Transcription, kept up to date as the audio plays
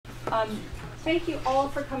Thank you all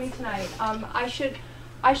for coming tonight.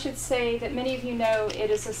 I should say that many of you know it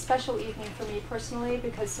is a special evening for me personally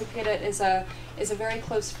because Sapita is a very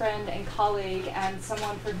close friend and colleague and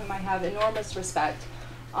someone for whom I have enormous respect.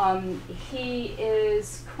 He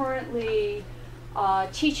is currently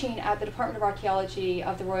teaching at the Department of Archaeology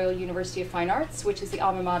of the Royal University of Fine Arts, which is the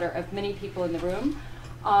alma mater of many people in the room.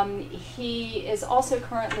 He is also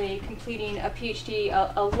currently completing a PhD,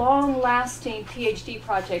 a long-lasting PhD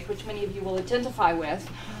project, which many of you will identify with,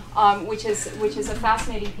 which is a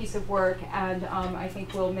fascinating piece of work, and I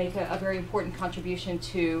think will make a very important contribution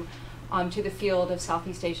to the field of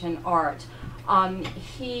Southeast Asian art.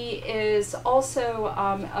 He is also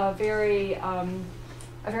a very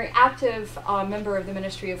active member of the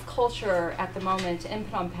Ministry of Culture at the moment in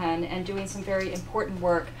Phnom Penh and doing some very important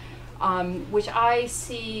work, which I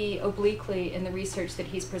see obliquely in the research that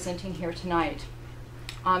he's presenting here tonight.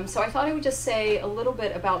 So I thought I would just say a little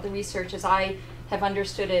bit about the research as I have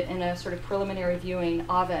understood it in a sort of preliminary viewing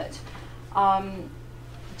of it.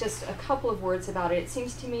 Just a couple of words about it. It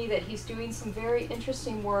seems to me that he's doing some very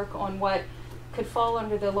interesting work on what could fall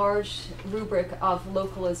under the large rubric of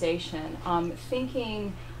localization,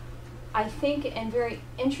 thinking, I think, in very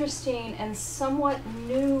interesting and somewhat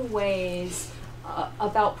new ways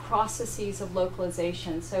about processes of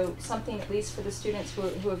localization. So something, at least for the students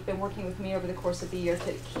who have been working with me over the course of the year,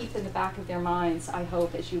 to keep in the back of their minds, I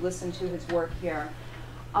hope, as you listen to his work here.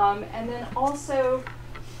 And then also,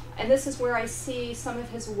 and this is where I see some of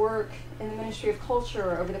his work in the Ministry of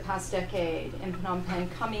Culture over the past decade in Phnom Penh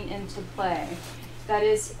coming into play. That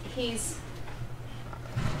is, he's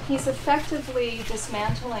effectively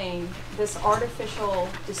dismantling this artificial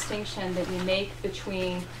distinction that we make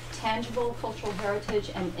between tangible cultural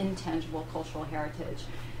heritage and intangible cultural heritage.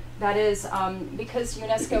 That is, because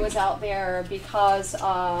UNESCO is out there, because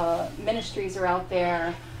ministries are out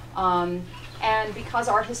there, and because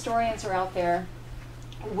art historians are out there,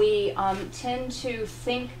 we tend to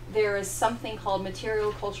think there is something called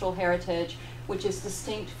material cultural heritage, which is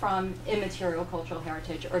distinct from immaterial cultural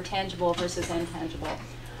heritage, or tangible versus intangible.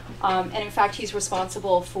 And in fact, he's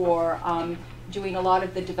responsible for doing a lot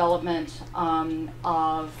of the development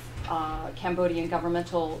of Cambodian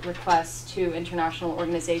governmental requests to international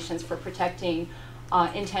organizations for protecting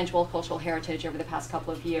intangible cultural heritage over the past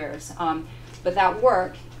couple of years. But that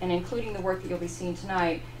work, and including the work that you'll be seeing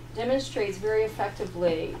tonight, demonstrates very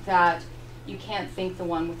effectively that you can't think the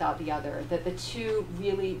one without the other, that the two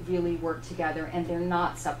really, really work together and they're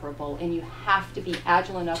not separable, and you have to be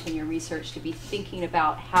agile enough in your research to be thinking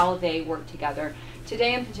about how they work together.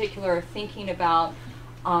 Today in particular, thinking about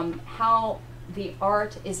how the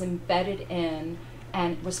art is embedded in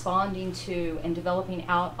and responding to and developing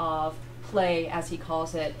out of play, as he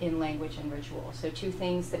calls it, in language and ritual. So two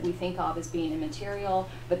things that we think of as being immaterial,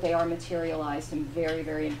 but they are materialized in very,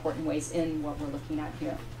 very important ways in what we're looking at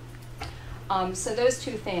here. So those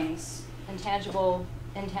two things, intangible,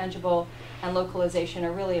 intangible, and localization,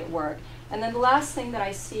 are really at work. And then the last thing that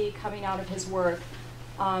I see coming out of his work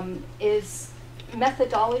is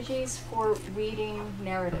methodologies for reading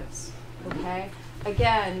narratives, okay?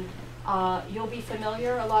 Again, you'll be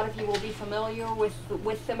familiar, a lot of you will be familiar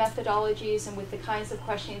with the methodologies and with the kinds of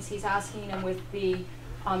questions he's asking and with the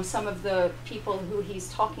some of the people who he's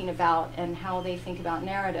talking about and how they think about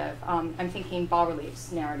narrative. I'm thinking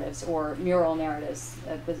bas-reliefs narratives or mural narratives.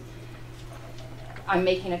 I'm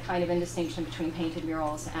making a kind of indistinction between painted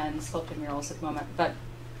murals and sculpted murals at the moment.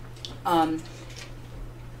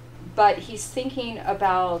 But he's thinking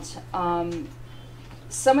about,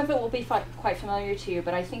 some of it will be quite familiar to you,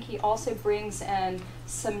 but I think he also brings in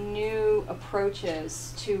some new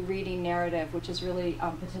approaches to reading narrative, which is really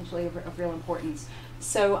potentially of real importance.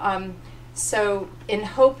 So, so in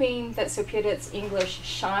hoping that Sophia's English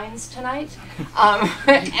shines tonight,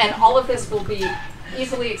 and all of this will be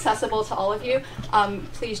easily accessible to all of you,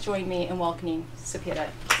 please join me in welcoming Sophia.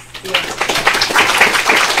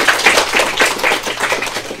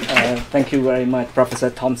 Thank you very much, Professor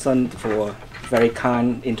Thompson, for very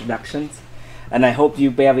kind introductions. And I hope you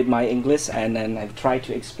bear with my English, and then I try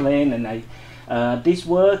to explain. And this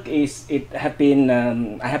work is, I have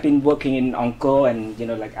been working in Angkor and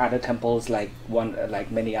like other temples, like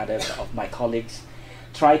many others of my colleagues,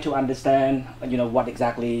 try to understand what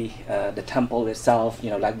exactly the temple itself,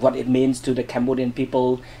 like what it means to the Cambodian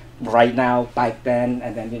people right now, back then,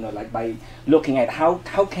 and then like by looking at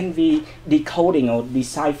how can we decoding or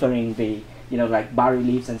deciphering the like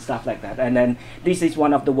bas-reliefs and stuff like that. And then this is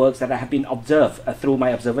one of the works that I have been observed through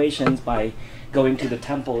my observations by going to the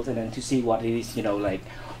temples and then to see what is like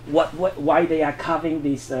why they are carving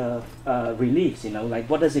these reliefs, you know, like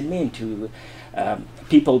what does it mean to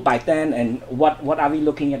people back then, and what are we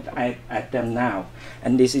looking at them now?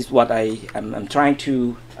 And this is what I'm trying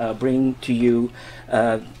to bring to you,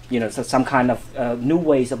 you know, so some kind of new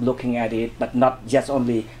ways of looking at it, but not just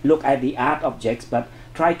only look at the art objects, but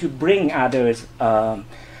try to bring others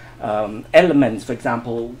elements, for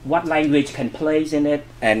example, what language can place in it,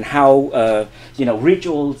 and how you know,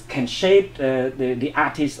 rituals can shape the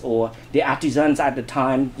artists or the artisans at the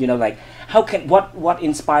time. You know, like how can what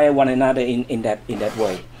inspire one another in that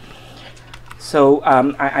way. So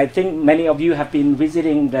I think many of you have been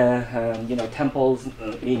visiting the you know, temples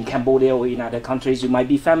in Cambodia or in other countries. You might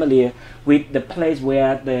be familiar with the place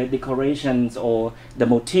where the decorations or the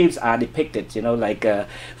motifs are depicted. You know, like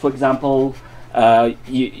for example,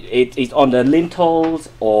 it's on the lintels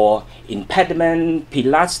or in pediment,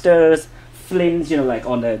 pilasters, flints. You know, like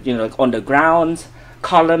on the, you know, like on the grounds,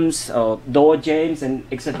 columns or door jambs and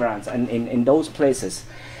etc. And in those places.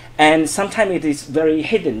 And sometimes it is very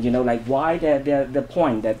hidden, you know, like why the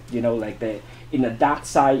point that, you know, like in a dark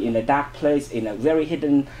side, in a dark place, in a very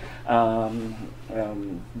hidden,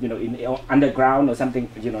 you know, in underground or something,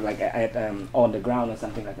 you know, like on the ground or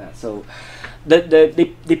something like that. So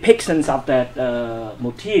the depictions of that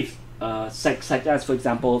motif, such as, for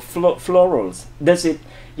example, florals, does it,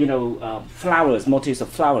 you know, flowers, motifs of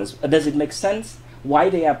flowers, does it make sense? Why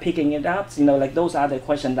they are picking it up, you know, like those are the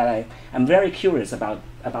questions that I'm very curious about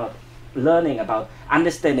learning, about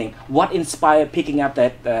understanding what inspired picking up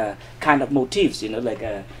that kind of motifs, you know, like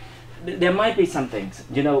there might be some things,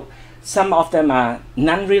 you know, some of them are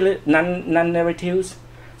non-narratives,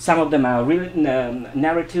 some of them are real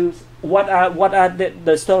narratives. What are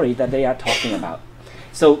the story that they are talking about?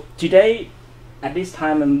 So today, at this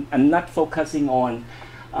time, I'm not focusing on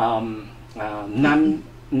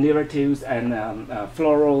narratives and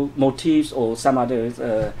floral motifs or some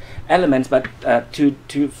other elements, but to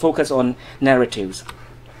focus on narratives.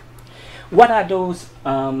 What are those?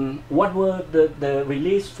 What were the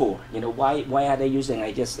release for? You know, why are they using?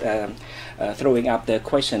 I just throwing up the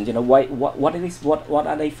question. You know, why? What it is? What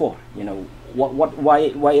are they for? You know,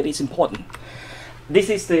 why it is important? This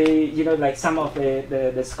is the, you know, like some of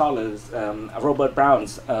the scholars, Robert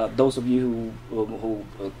Brown's, those of you who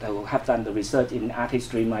have done the research in art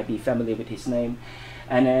history might be familiar with his name.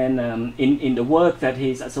 And then in the work that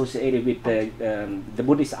he's associated with the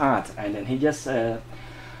Buddhist art, and then he just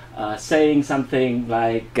saying something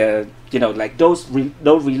like, you know, like those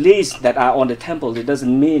reliefs that are on the temple, it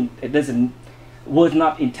doesn't mean, was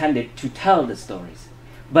not intended to tell the stories.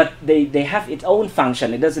 But they have its own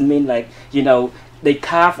function. It doesn't mean like, you know, they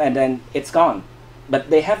carve and then it's gone,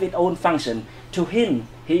 but they have its own function. To him,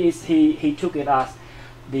 he took it as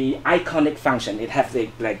the iconic function. It has the,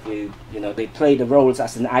 like, you know, they play the roles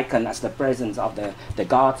as an icon, as the presence of the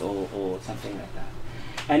gods or something like that.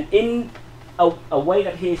 And in a way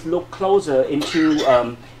that he's looked closer into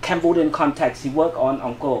Cambodian context, he worked on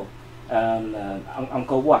Angkor,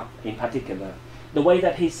 Angkor Wat in particular. The way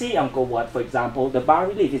that he see Angkor Wat, for example, the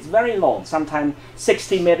bas-relief is very long, sometimes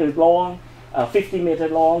 60 meters long, 50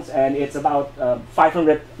 meters long, and it's about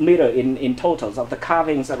 500 meters in totals of the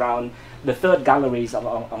carvings around the third galleries of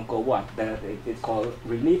Angkor Wat. It's called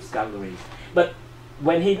reliefs galleries. But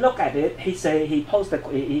when he look at it, he say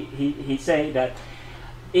that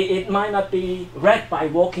it might not be read by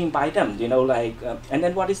walking by them, you know, like, and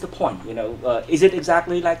then what is the point, you know? Is it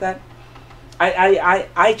exactly like that?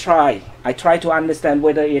 I try to understand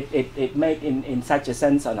whether it made in such a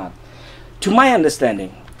sense or not. To my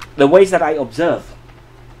understanding, the ways that I observe,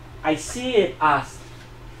 I see it as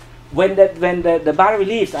when the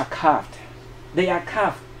bas-reliefs are carved, they are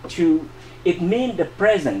carved to, it means the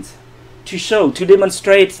presence, to show, to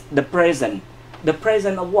demonstrate the present. The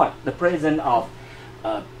present of what? The present of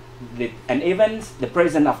an event, the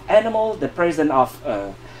present of animals, the present of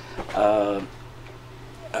a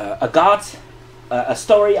god, a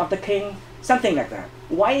story of the king, something like that.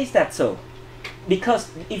 Why is that so? Because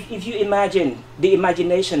if you imagine the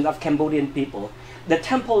imagination of Cambodian people, the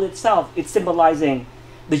temple itself is symbolizing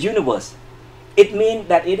the universe. It means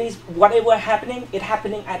that it is whatever happening, it's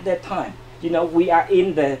happening at that time. You know, we are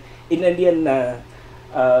in the Indian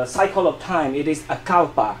cycle of time. It is a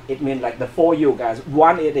kalpa. It means like the 4 yugas.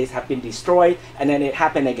 One, it is have been destroyed, and then it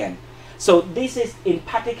happened again. So this is in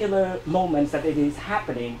particular moments that it is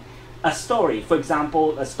happening. A story, for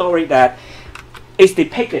example, a story that is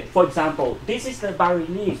depicted. For example, this is the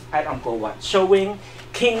bas-relief at Angkor Wat showing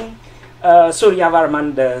King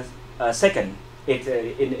Jayavarman V. It's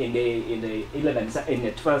in the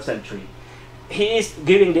 12th century. He is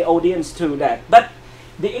giving the audience to that. But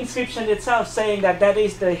the inscription itself saying that that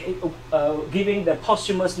is the giving the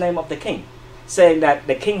posthumous name of the king, saying that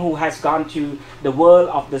the king who has gone to the world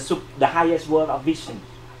of the highest world of vision.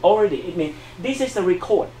 Already, it means this is the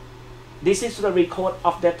record. This is the record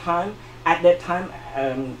of that time, at that time,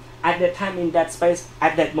 in that space,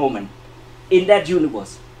 at that moment, in that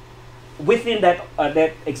universe, within that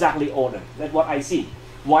that exactly order. That's what I see.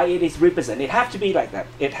 Why it is represented. It has to be like that.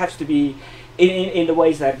 It has to be in the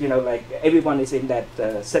ways that, you know, like everyone is in that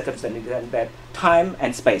circumstance, in that time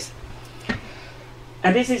and space.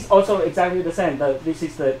 And this is also exactly the same. This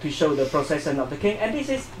is to show the procession of the king, and this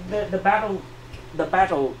is the battle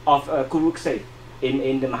of Kurukshetra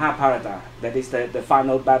in the Mahābhārata. That is the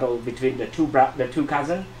final battle between the two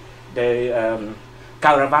cousins, the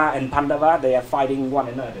Kaurava and Pandava. They are fighting one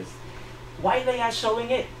another. Why they are showing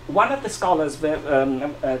it? One of the scholars,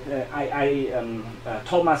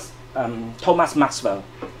 Thomas Maxwell,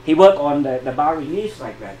 he worked on the bas-reliefs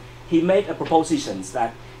like that. He made a proposition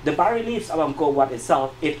that the bas-reliefs of Angkor Wat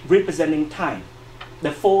itself is representing time,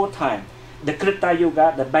 the four time, the Krita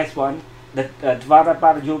Yuga, the best one, the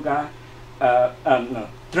Dvarapara Yuga,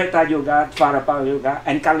 Treta Yuga, Dvarapara Yuga,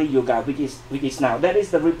 and Kali Yuga, which is now. That is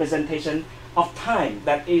the representation of time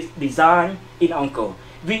that is designed in Angkor.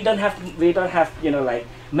 We don't have you know, like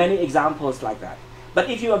many examples like that. But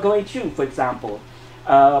if you are going to, for example,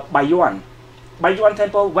 Bayuan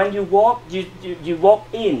temple, when you walk, you walk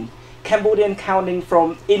in Cambodian counting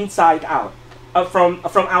from inside out, from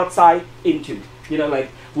outside into, you know, like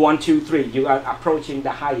 1, 2, 3. You are approaching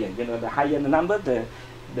the higher, you know, the higher the number, the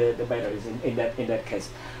better is in that case.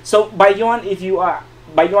 So Bayuan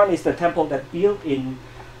is the temple that built in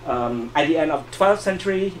at the end of 12th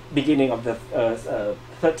century, beginning of the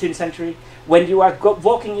 13th century. When you are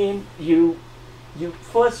walking in, you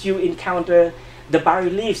first encounter the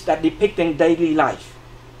bas-reliefs that depicting daily life.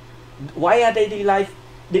 Why are daily life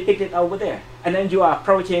depicted over there? And then you are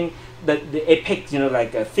approaching the epic, you know,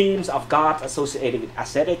 like themes of gods associated with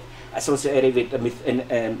ascetic, associated with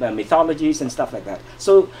mythologies and stuff like that.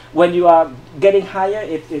 So when you are getting higher,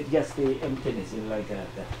 it gets the emptiness, you know, like that.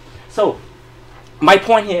 So my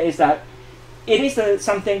point here is that it is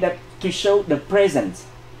something that to show the presence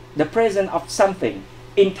of something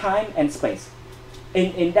in time and space,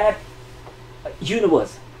 in that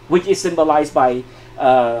universe, which is symbolized by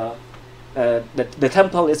the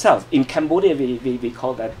temple itself. In Cambodia, we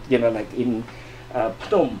call that, you know, like in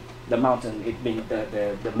Phnom, the mountain, it means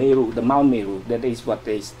the Meru, the Mount Meru. That is what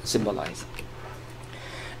they symbolize.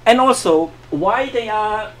 And also, why they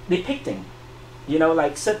are depicting, you know,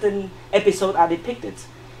 like certain episodes are depicted.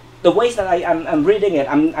 The ways that I'm reading it,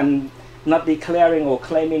 I'm not declaring or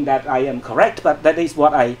claiming that I am correct, but that is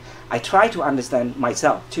what I try to understand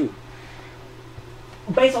myself too.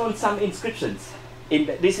 Based on some inscriptions,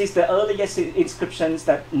 this is the earliest inscriptions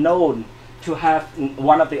that known to have,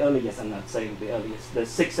 one of the earliest, I'm not saying the earliest, the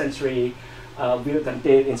 6th century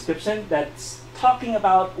Banteay inscription that's talking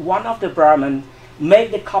about one of the Brahmins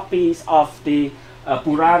made the copies of the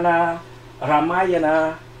Purāṇa,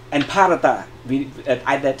 Rāmāyaṇa, and Bharata.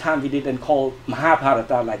 At that time we didn't call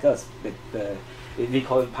Mahābhārata like us, but we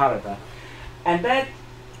call it Bharata. And that,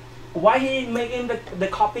 why he making the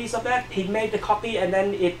copies of that? He made the copy and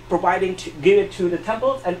then give it to the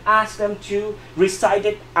temples and ask them to recite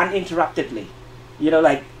it uninterruptedly. You know,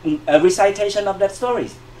 like a recitation of that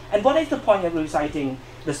stories. And what is the point of reciting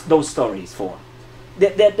those stories for?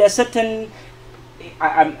 There are certain,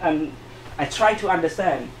 I try to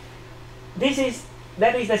understand. That is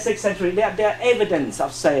the 6th century. There are evidence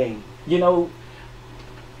of saying, you know,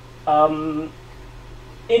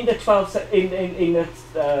 in the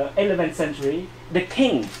 11th century, the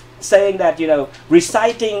king saying that, you know,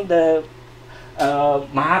 reciting the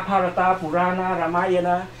Mahābhārata, Purāṇa,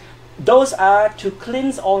 Rāmāyaṇa, those are to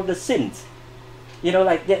cleanse all the sins. You know,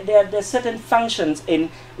 like there are certain functions in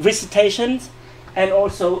recitations and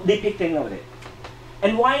also depicting of it.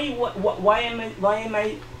 And why am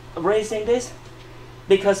I raising this?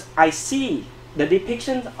 Because I see the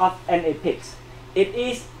depiction of an epic. It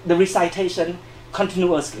is the recitation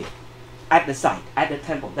continuously at the site, at the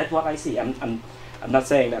temple. That's what I see. I'm not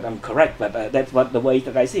saying that I'm correct, but that's what the way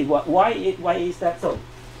that I see. Why is that so?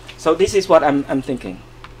 So this is what I'm thinking.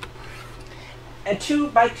 And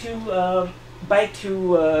back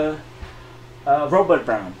to Robert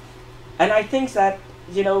Brown, and I think that,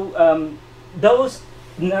 you know, those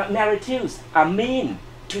narratives are meant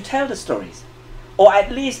to tell the stories, or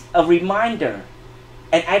at least a reminder,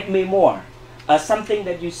 and add me more, something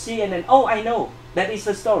that you see and then, oh, I know that is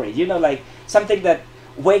the story. You know, like something that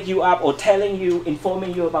wake you up or telling you,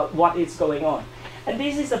 informing you about what is going on. And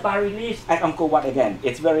this is a bas-relief at Angkor Wat again.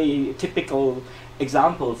 It's very typical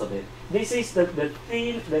examples of it. This is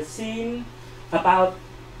the scene about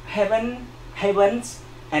heavens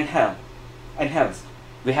and hell, and hells.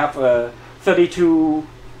 We have 32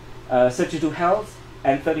 hells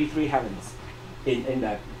and 33 heavens in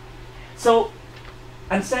that. So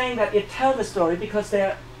I'm saying that it tells the story because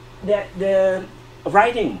they're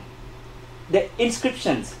writing, the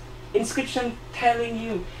inscription telling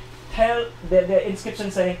you, the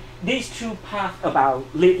inscription saying these two paths about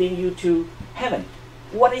leading you to heaven.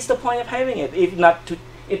 What is the point of having it if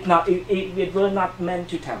it were not meant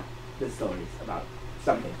to tell the stories about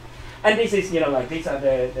something? And this is, like these are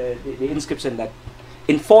the inscription that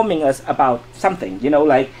informing us about something,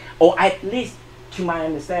 or at least to my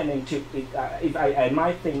understanding, if I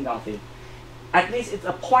might think of it, at least it's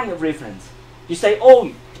a point of reference. You say,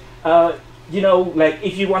 like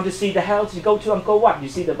if you want to see the hells, you go to Angkor Wat, you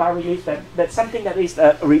see the bas-relief, that's something that is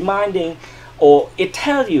reminding, or it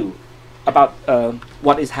tells you about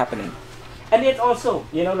what is happening. And it also,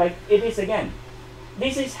 like it is again,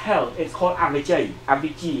 this is hell, it's called Avijay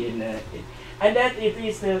and then it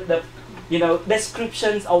is the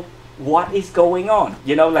descriptions of what is going on,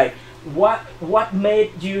 like what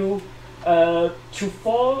made you to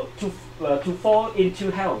fall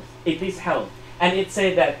into hell, it is hell. And it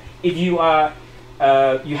said that if you are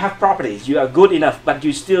you have properties, you are good enough, but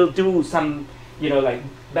you still do some like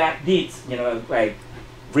bad deeds, like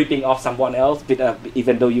ripping off someone else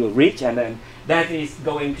even though you are rich, and then that is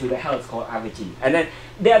going to the hells called Avicii. And then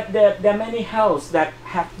there are many hells that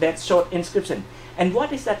have that short inscription. And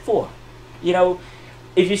what is that for?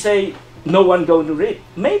 If you say no one going to read,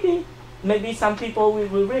 maybe some people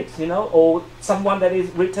will read, or someone that is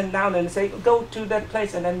written down and say go to that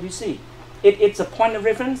place, and then you see. It's a point of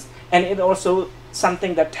reference, and it also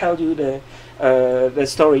something that tells you the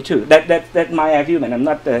story too. That's my argument. I'm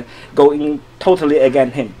not going totally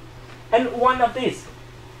against him. And one of these,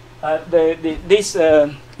 these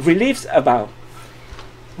reliefs about,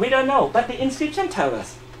 we don't know, but the inscription tells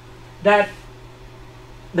us that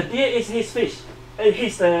the deer is his fish,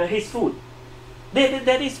 his food.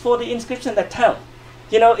 That is for the inscription that tell.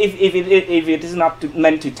 If it is not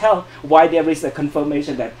meant to tell, why there is a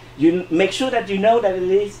confirmation that you make sure that you know that it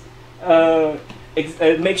is,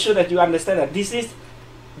 make sure that you understand that this is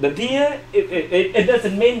the deer. It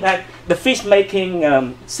doesn't mean that the fish making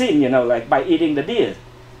sin, like by eating the deer,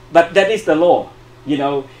 but that is the law.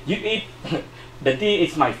 You eat the deer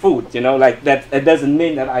is my food, like that. It doesn't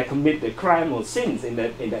mean that I commit the crime or sins in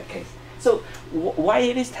that case. So why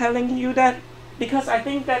it is telling you that? Because I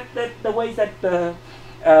think that the way that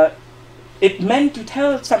it meant to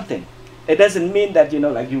tell something. It doesn't mean that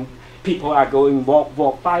like people are going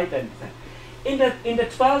walk by and in the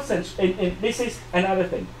 12th century. This is another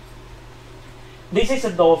thing. This is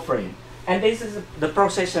a door frame, and this is the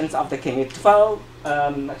processions of the king. It's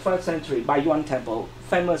 12th century by Yuan Temple,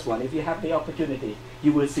 famous one. If you have the opportunity,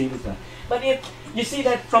 you will see this one. But you see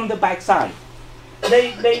that from the back side,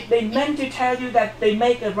 they meant to tell you that they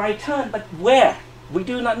make a right turn, but where we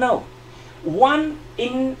do not know. One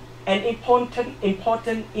in an important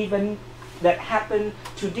event that happened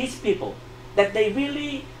to these people that they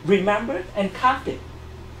really remembered and carved it.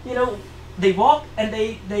 They walk and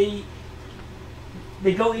they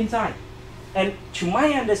go inside. And to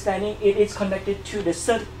my understanding, it is connected to the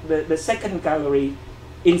second gallery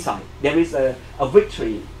inside. There is a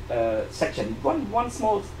victory section, one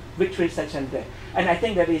small victory section there. And I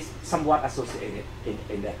think that is somewhat associated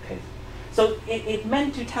in that case. So it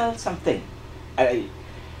meant to tell something.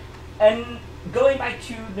 And going back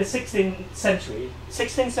to the 16th century,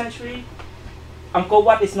 Angkor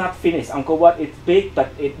Wat is not finished. Angkor Wat is big,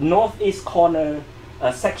 but northeast corner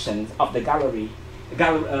section of the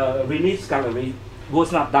relief gallery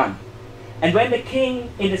was not done. And when the king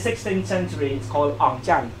in the 16th century, it's called Ong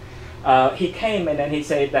Chan, he came and then he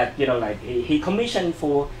said that he commissioned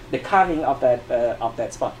for the carving of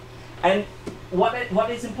that spot. And what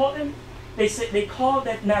is important? They call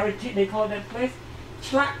that narrative. They call that place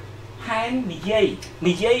Chlak Han Niyay.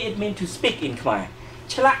 Niyay it means to speak in Khmer.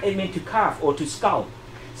 Chlak it means to carve or to sculpt.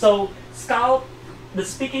 So sculpt the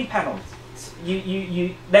speaking panels.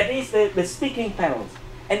 That is the speaking panels.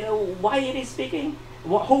 And why it is speaking?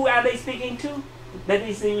 Who are they speaking to? That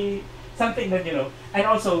is something that And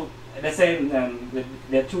also the same.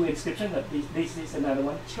 There are two inscriptions. This is another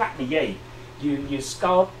one. Chlak Niyay. You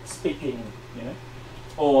sculpt speaking.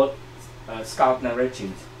 Or sculpt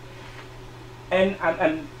narratives. And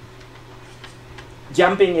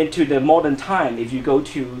jumping into the modern time, if you go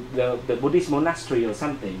to the Buddhist monastery or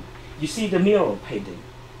something, you see the mural painting.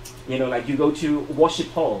 Like you go to worship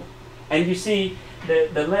hall, and you see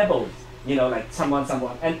the labels. you know, like someone,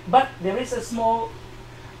 and but there is a small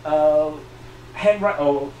handwriting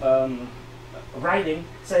or writing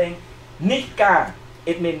saying Nika.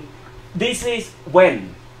 It means this is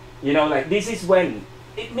when, you know, like this is when.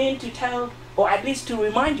 It means to tell, or at least to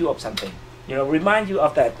remind you of something, you know, remind you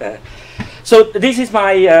of that. So this is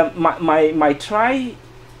my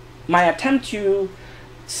my attempt to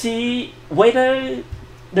see whether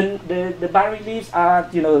the bas-reliefs are,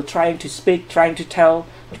 you know, trying to speak, trying to tell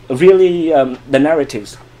really the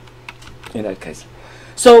narratives in that case.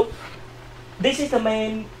 So this is the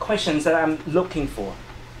main questions that I'm looking for.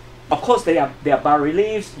 Of course, they are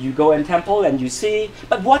bas-reliefs. You go in temple and you see,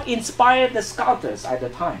 but what inspired the sculptors at the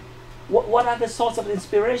time? What are the source of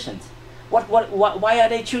inspirations? Why are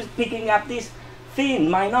they picking up this theme?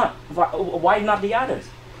 Why not the others?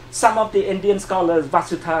 Some of the Indian scholars,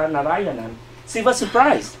 Vasudha Narayanan, she was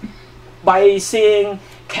surprised by seeing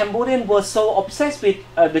Cambodian was so obsessed with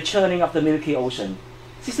the churning of the Milky Ocean.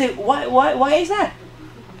 She said, why is that?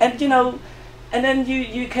 And you know, and then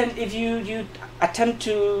you can, if you attempt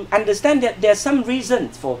to understand that there's some reason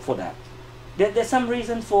for that. There's some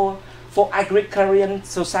reason for agrarian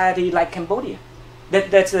society like Cambodia.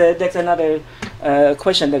 That's another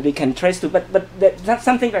question that we can trace to. But that's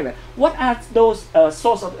something like that. What are those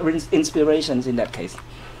source of inspirations in that case?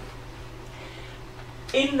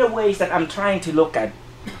 In the ways that I'm trying to look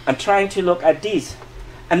at these.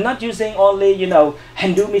 I'm not using only, you know,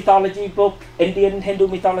 Hindu mythology book, Indian Hindu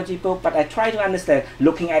mythology book, but I try to understand,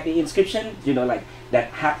 looking at the inscription, you know, like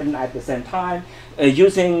that happened at the same time,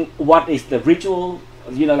 using what is the ritual,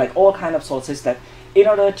 you know, like all kind of sources, that in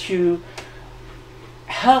order to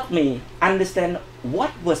help me understand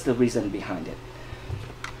what was the reason behind it.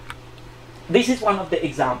 This is one of the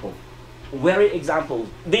examples, very example.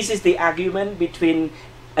 This is the argument between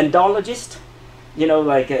Indologists, you know,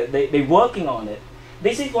 like they're working on it.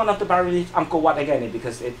 This is one of the bas-reliefs, Angkor Wat again,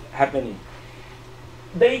 because it's happening.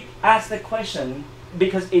 They ask the question,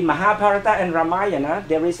 because in Mahābhārata and Rāmāyaṇa,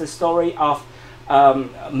 there is a story of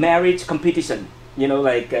marriage competition. You know,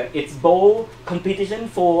 like it's bowl competition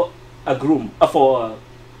for a groom,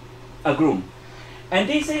 And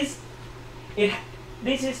this is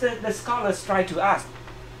the scholars try to ask,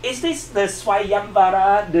 is this the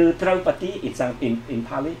Swayamvara de Draupadi? It's in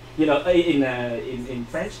Pali, you know, in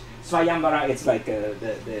French. Swayamvara, it's like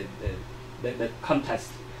the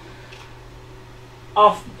contest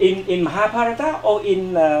of in Mahābhārata or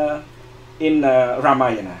in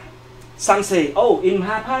Rāmāyaṇa. Some say, oh, in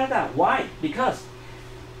Mahābhārata. Why? Because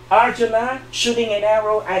Arjuna shooting an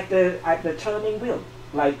arrow at the turning wheel,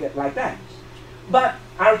 like that. But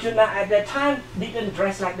Arjuna at that time didn't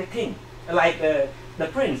dress like the king, like the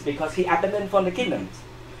prince, because he abandoned from the kingdoms.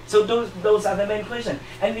 So those are the main questions.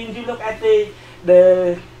 And when you look at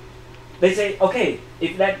they say, okay,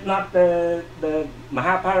 if that's not the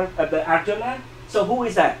Mahābhārata, the Arjuna, so who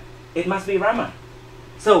is that? It must be Rama.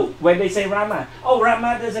 So when they say Rama, oh,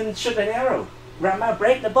 Rama doesn't shoot an arrow. Rama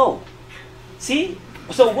break the bow. See?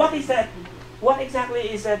 So what is that? What exactly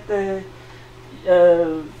is that the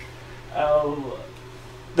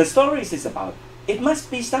stories is about? It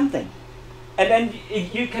must be something. And then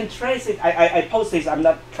you can trace it. I post this. I'm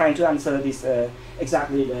not trying to answer this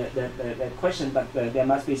exactly the question, but there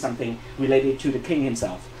must be something related to the king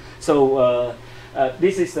himself. So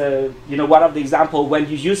this is you know, one of the example when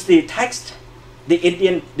you use the text, the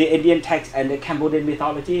Indian text and the Cambodian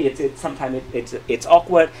mythology. It's sometimes it's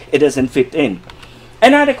awkward. It doesn't fit in.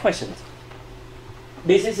 Another question.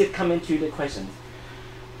 This is it coming to the questions.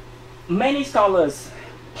 Many scholars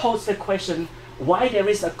pose the question, why there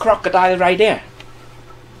is a crocodile right there?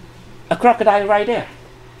 A crocodile right there.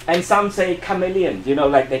 And some say chameleon, you know,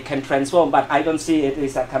 like they can transform, but I don't see it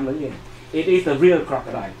is a chameleon. It is the real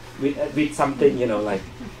crocodile with something, you know, like,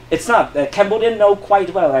 it's not. The Cambodians know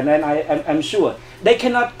quite well, and then I'm sure. They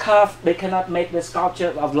cannot carve, they cannot make the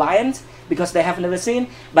sculpture of lions, because they have never seen,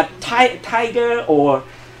 but tiger or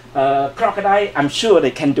crocodile, I'm sure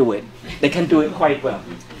they can do it. They can do it quite well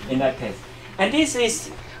in that case. And this is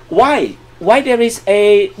why there is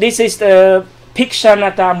this is the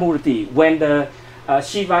Pikshanata Murti, when the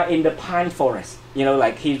Shiva in the pine forest, you know,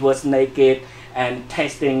 like he was naked and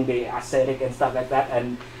testing the ascetic and stuff like that,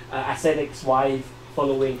 and ascetic's wife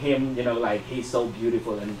following him, you know, like he's so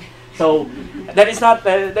beautiful. And so that is not,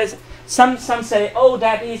 there's some say, oh,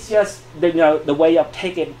 that is just the, you know, the way of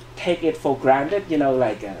take it for granted, you know,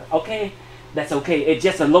 like okay, that's okay, it's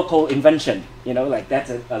just a local invention, you know, like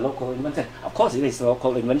that's a local invention. Of course it is a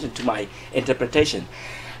local invention to my interpretation.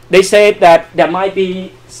 They say that there might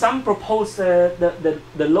be some propose the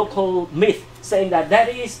local myth saying that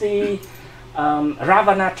is the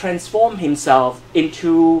Ravana transformed himself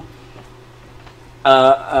into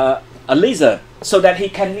a lizard so that he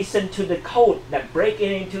can listen to the code that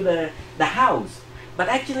breaking into the house. But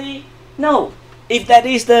actually, no. If that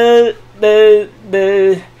is the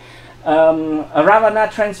Ravana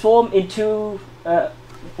transformed into,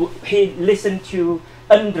 he listened to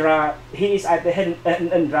Indra. He is at the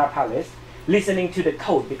Indra palace, listening to the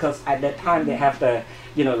code, because at that time they have the,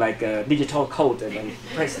 you know, like a digital code, and then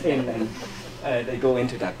press in and they go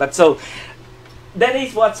into that. But so that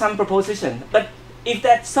is what some proposition. But if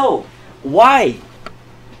that's so, why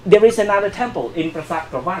there is another temple in Prasat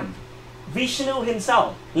Pravan? Vishnu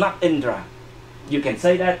himself, not Indra. You can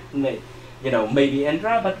say that, you know, maybe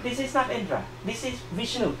Indra, but this is not Indra. This is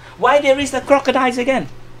Vishnu. Why there is the crocodiles again?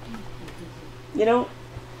 You know,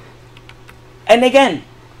 and again,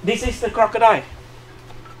 this is the crocodile.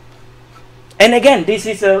 And again, this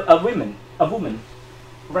is a woman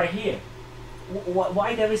right here.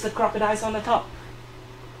 Why there is a crocodiles on the top?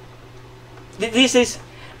 This is,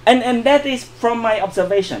 and that is from my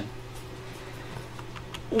observation.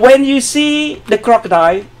 When you see the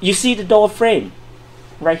crocodile, you see the door frame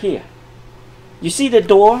right here. You see the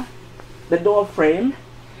door frame,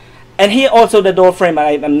 and here also the door frame.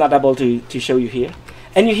 I'm not able to show you here.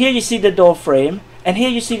 And here you see the door frame, and here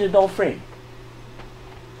you see the door frame.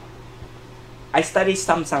 I studied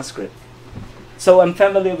some Sanskrit, so I'm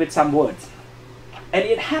familiar with some words. And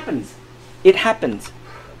it happens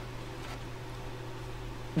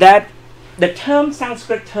that the term,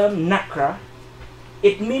 Sanskrit term nakra,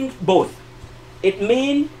 it means both. It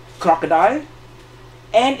means crocodile,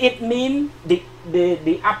 and it means the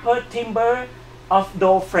upper timber of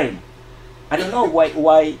door frame. I don't know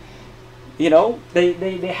why you know, they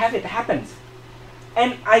have it happens.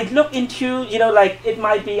 And I look into, you know, like it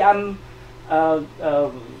might be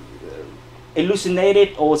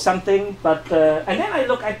hallucinated or something, but and then I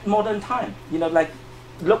look at modern time, you know, like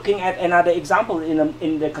looking at another example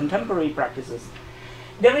in the contemporary practices.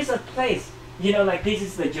 There is a place, you know, like this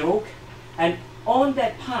is the joke, and on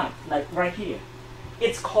that part, like right here,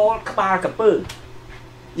 it's called Kbar Kapur.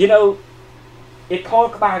 You know, it's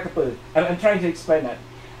called Kbar Kapur. I'm trying to explain that.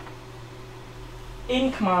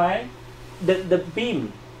 In Khmer, the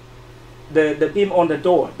beam, the beam on the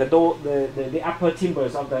door, the upper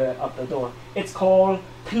timbers of the door, it's called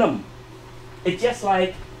Knum. It's just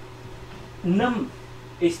like Num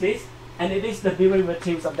is this, and it is the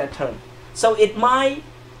derivatives of that term. So it might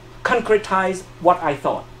concretize what I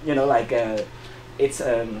thought, you know, like it's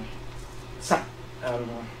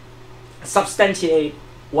substantiate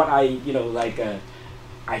what I, you know, like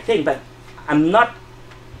I think, but I'm not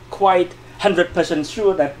quite 100%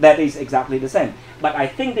 sure that that is exactly the same. But I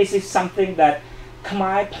think this is something that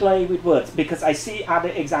Khmer play with words, because I see other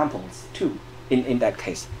examples too in that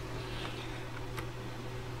case.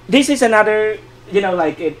 This is another, you know,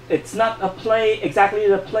 like it's not a play, exactly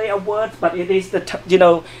the play of words, but it is the, you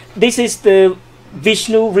know, this is the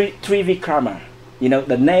Vishnu Trivikrama. You know,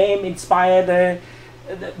 the name inspired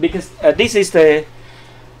because this is the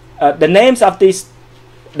names of this,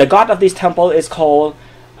 the god of this temple is called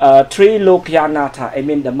Trilokyanatha, I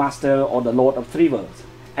mean the master or the lord of three worlds.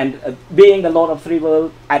 And being the lord of three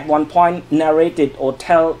worlds, at one point narrated or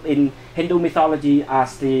tell in Hindu mythology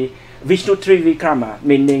as the Vishnu Trivikrama,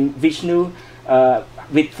 meaning Vishnu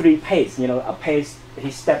with three paces. You know, a pace, he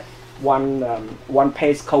stepped one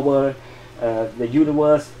pace cover the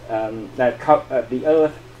universe, the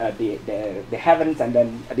earth, the heavens, and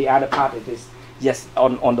then the other part it is just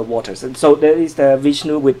on the waters. And so there is the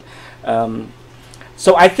Vishnu with.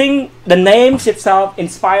 So I think the names itself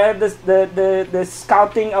inspired the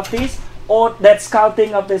sculpting of this, or that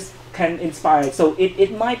sculpting of this can inspire. So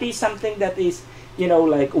it might be something that is, you know,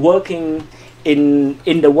 like working in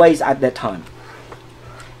the ways at that time.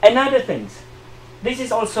 Another things, this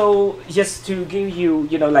is also just to give you,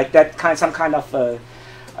 you know, like that some kind of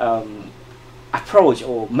approach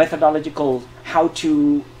or methodological how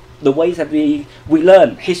to the ways that we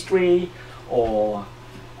learn history or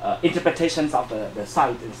interpretations of the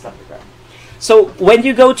site and stuff like that. So when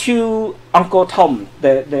you go to Angkor Thom,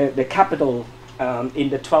 the capital in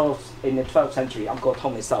the 12th century, Angkor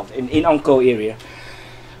Thom itself in Angkor area,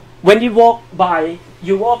 when you walk by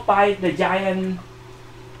the giant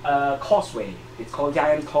causeway. It's called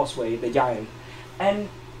Giant Causeway, the giant. And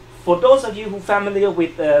for those of you who are familiar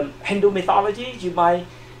with Hindu mythology, you might,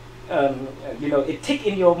 you know, it tick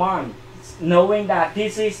in your mind, knowing that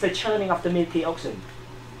this is the churning of the Milky Ocean.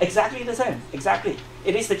 Exactly the same, exactly.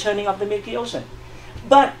 It is the churning of the Milky Ocean.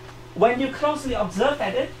 But when you closely observe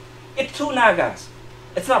at it, it's two nagas.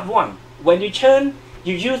 It's not one. When you churn,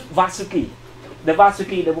 you use Vasuki. The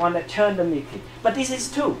Vasuki, the one that churned the Milky. But this is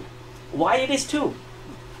two. Why it is two?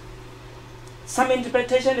 Some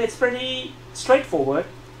interpretation is pretty straightforward.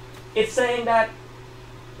 It's saying that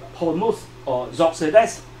Holmus or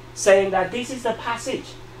Zogsedes saying that this is the passage.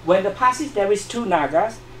 When the passage there is two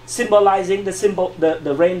nagas symbolizing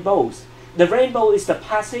the rainbows. The rainbow is the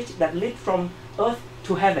passage that leads from earth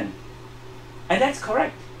to heaven. And that's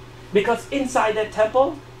correct. Because inside that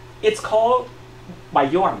temple, it's called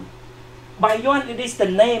Bayuan. Bayuan, it is the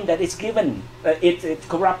name that is given. It's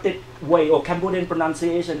corrupted way or Cambodian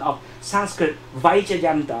pronunciation of Sanskrit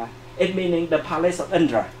Vaijayanta. It meaning the palace of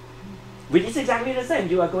Indra. Which is exactly the same.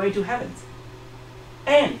 You are going to heaven.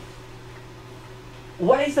 And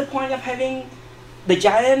what is the point of having the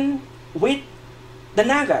giant with the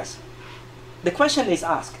nagas? The question is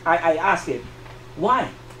asked. I ask it. Why?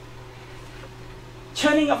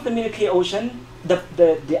 Churning of the Milky Ocean,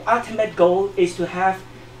 the ultimate goal is to have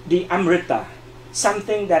the Amrita,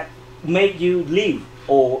 something that make you live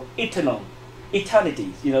or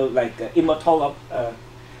eternity, you know, like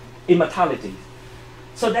immortality.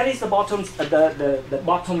 So that is the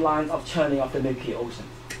bottom line of churning of the Milky Ocean.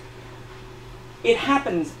 It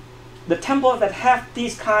happens, the temples that have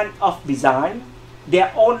this kind of design, there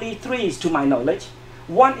are only three to my knowledge.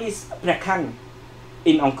 One is Prakhan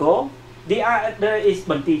in Angkor, the other is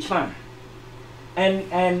Banteay Srei and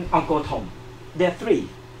Angkor Thom. There are three.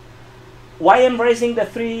 Why I'm raising the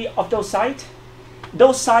three of those sites?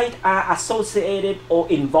 Those sites are associated or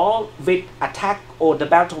involved with attack or the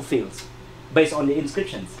battlefields based on the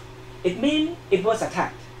inscriptions. It means it was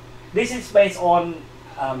attacked. This is based on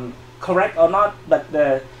correct or not, but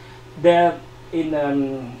in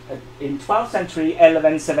 12th century,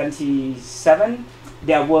 1177,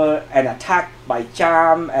 there were an attack by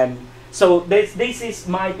Cham, and so this is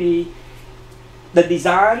might be the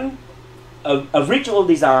design, a ritual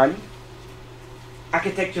design,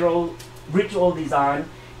 architectural ritual design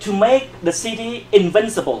to make the city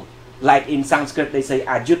invincible, like in Sanskrit they say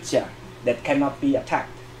Ajutya, that cannot be attacked.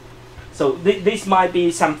 So this might be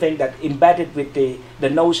something that embedded with the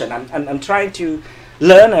notion. I'm trying to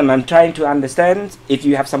learn and I'm trying to understand. If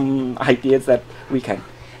you have some ideas that we can.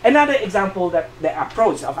 Another example, that the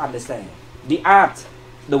approach of understanding, the art,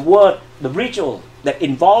 the word, the ritual that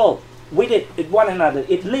involve with it with one another,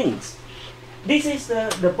 it links. This is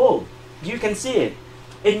the bull. You can see it.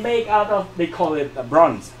 It made out of, they call it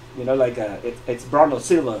bronze. You know, like it's bronze or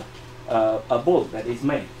silver, a bull that is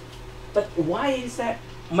made. But why is that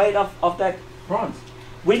made of that bronze?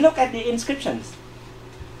 We look at the inscriptions.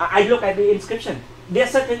 I look at the inscription. There are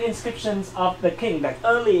certain inscriptions of the king, like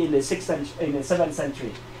early in the 7th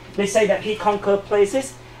century. They say that he conquered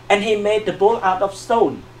places and he made the bull out of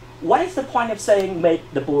stone. What is the point of saying made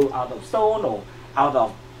the bull out of stone or out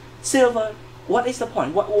of silver? What is the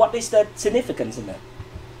point? What is the significance in that?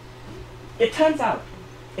 It turns out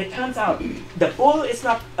the bull is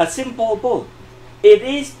not a simple bull. It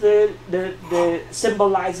is the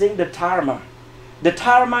symbolizing the dharma. The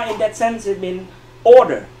dharma in that sense, it means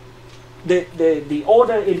order. The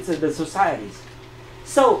order into the societies.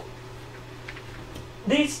 So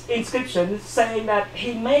this inscription saying that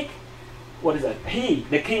he make, what is it? He,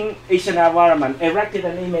 the king Yajñavarāha, erected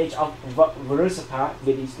an image of Vajrasattha,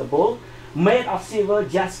 which is the bull, made of silver,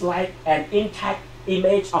 just like an intact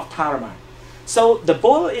image of dharma. So the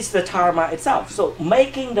bull is the dharma itself. So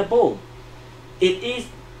making the bull, it is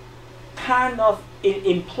kind of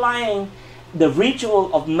implying the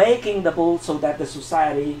ritual of making the bull so that the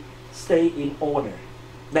society stay in order.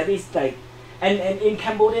 That is like, and in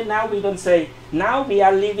Cambodia now we don't say, now we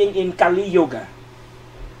are living in Kali Yuga.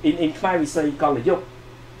 In Khmer we say Kali Yuga,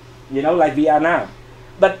 you know, like we are now.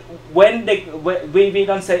 But when we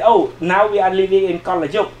don't say, oh, now we are living in Kali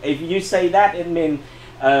Yuga. If you say that, it means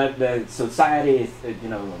the society is, you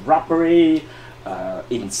know, robbery,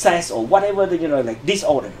 incest or whatever, you know, like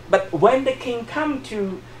disorder. But when the king come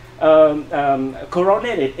to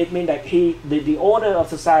coronate it, it means that the order of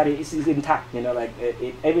society is intact, you know, like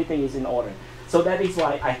everything is in order. So that is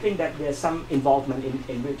why I think that there's some involvement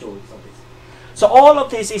in rituals of this. So all of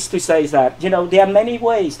this is to say that, you know, there are many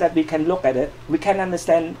ways that we can look at it. We can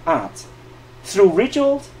understand art through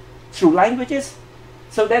rituals, through languages.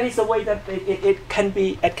 So that is the way that it can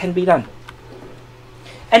be done.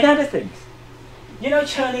 Another thing, you know,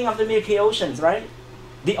 churning of the Milky Oceans, right?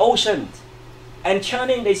 The oceans. And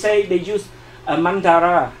churning, they say they use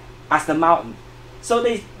Mandara as the mountain. So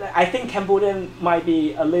I think Cambodian might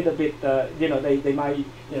be a little bit, you know, they might,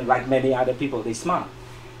 you know, like many other people, they're smart.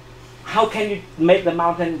 How can you make the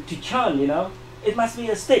mountain to churn, you know? It must be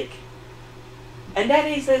a stick. And that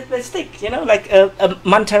is the stick, you know, like a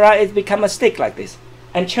mantra is become a stick like this.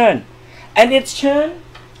 And churn. And it's churn,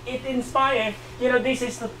 it inspires, you know, this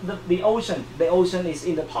is the ocean. The ocean is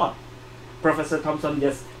in the pot. Professor Thompson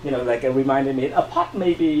just, like reminded me, a pot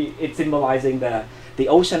maybe it's symbolizing the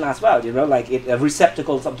ocean as well, like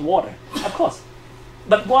receptacles of the water, of course.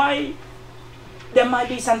 But why there might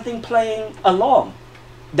be something playing along?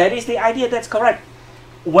 That is the idea, that's correct.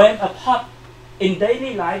 When a pot, in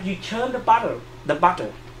daily life, you churn the butter,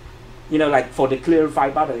 like for the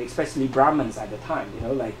clarified butter, especially Brahmins at the time,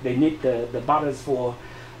 like they need the butters for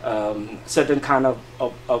certain kind of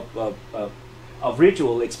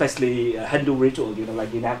ritual, especially Hindu ritual,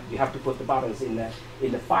 like you have to put the butters in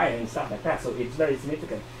the fire and stuff like that. So it's very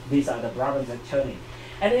significant. These are the Brahmins that churning,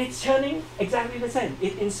 and it's churning exactly the same.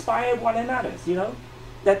 It inspires one another.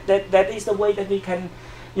 That is the way that we can,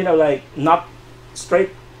 like not straight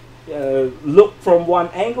look from one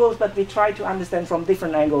angle, but we try to understand from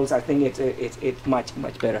different angles. I think it's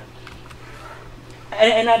much better.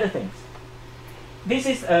 And other things. This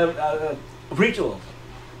is a ritual.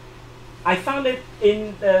 I found it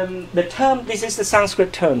in the term. This is the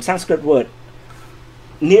Sanskrit term, Sanskrit word,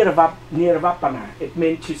 nirvapana. It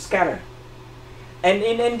means to scatter. And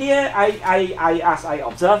in India, as I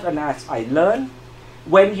observed and as I learned,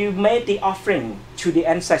 when you made the offering to the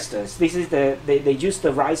ancestors, this is they use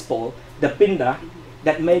the rice bowl, the pinda,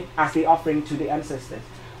 that made as the offering to the ancestors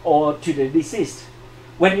or to the deceased.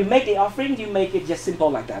 When you make the offering, you make it just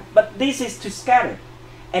simple like that. But this is to scatter.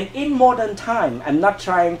 And in modern time, I'm not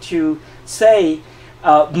trying to say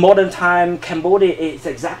modern time Cambodia is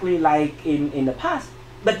exactly like in the past,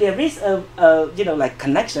 but there is a like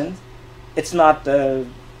connection. It's not there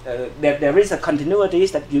is a continuity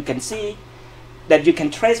that you can see, that you can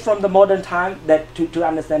trace from the modern time that to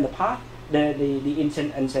understand the past, the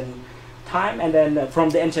ancient time, and then from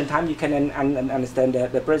the ancient time you can understand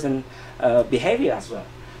the present behavior as well.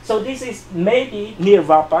 So this is maybe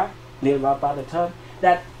nirvapa the term,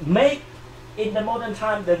 that make in the modern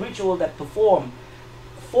time the ritual that perform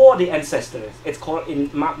for the ancestors. It's called in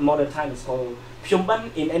modern time it's called Pyumban.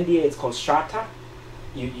 In India it's called Shraddha.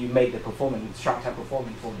 You make the performance, Shraddha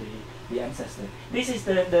performance for the ancestor. This is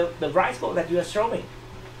the rice bowl that you are showing.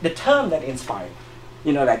 The term that inspired.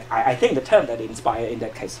 Like I think the term that inspired in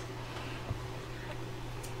that case.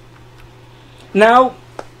 Now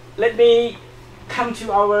let me come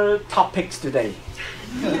to our topics today.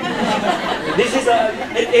 This is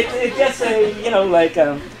it's just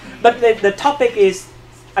but the topic is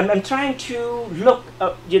I'm trying to look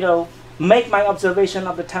make my observation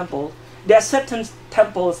of the temple. There are certain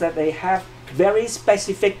temples that they have very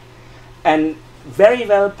specific and very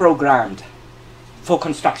well programmed for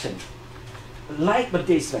construction, like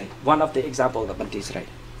Banteay Srei, one of the examples of Banteay Srei.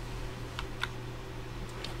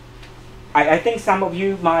 I think some of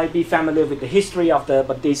you might be familiar with the history of the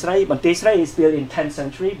Banteay Srei. Banteay Srei is built in 10th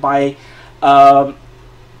century by,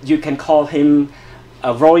 you can call him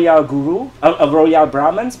a royal guru, a royal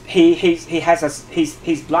Brahmin. He has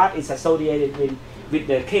his blood is associated with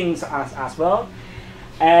the kings as well.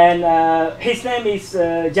 And his name is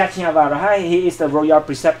Yajñavarāha. He is the royal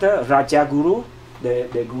preceptor, Raja Guru,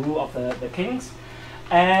 the guru of the kings.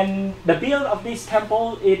 And the build of this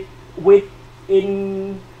temple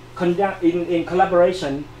in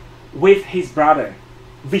collaboration with his brother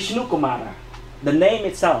Vishnu Kumara, the name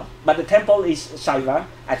itself, but the temple is Shaiva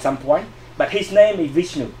at some point, but his name is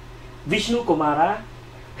Vishnu Kumara,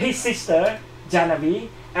 his sister Janavi,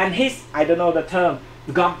 and his, I don't know the term,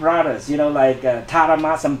 god brothers, like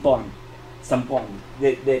Tarama Sampon,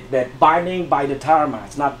 the binding by the Tarama.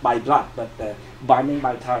 It's not by blood, but binding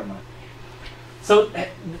by Tarama. So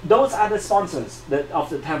those are the sponsors of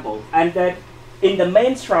the temple, and that in the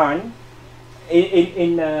main shrine,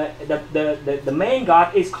 the main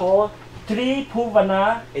god is called Tri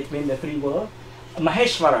Puvana. It means the three worlds.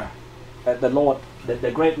 Maheshvara, the Lord,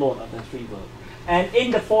 the great Lord of the three worlds, and in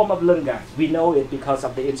the form of lingas. We know it because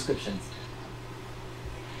of the inscriptions.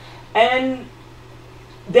 And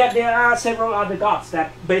there are several other gods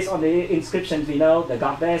that, based on the inscriptions, we know the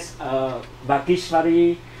goddess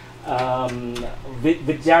Vakishvari,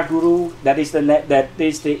 Vidyaguru. That is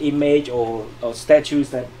the image or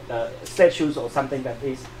statues or something that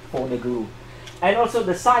is for the guru. And also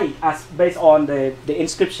the site, as based on the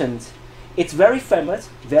inscriptions, it's very famous,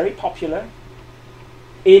 very popular.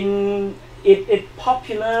 It's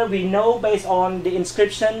popular, we know, based on the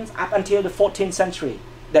inscriptions up until the 14th century,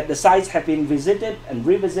 that the sites have been visited and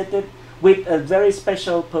revisited with very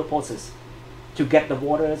special purposes, to get the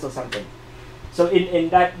waters or something. So in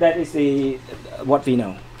that is what we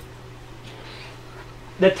know.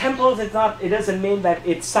 The temples, it doesn't mean that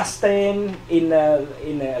it's sustained in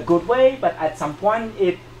a good way, but at some point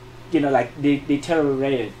it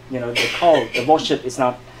deteriorated. The worship is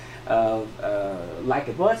not like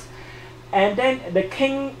it was. And then the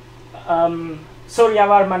king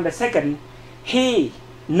Yajñavarāha II, he,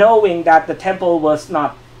 knowing that the temple was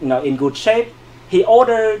not, in good shape, he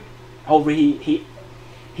ordered, or he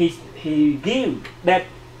gave that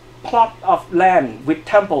plot of land with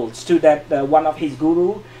temples to that one of his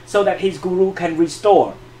guru, so that his guru can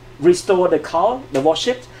restore the cult, the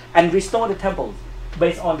worship, and restore the temples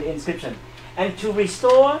based on the inscription. And to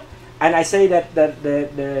restore, and I say that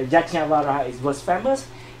the Yajñavarāha was famous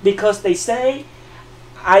because they say,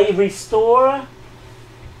 I restore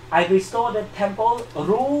the temple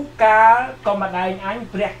Ru Ka Komadai Anh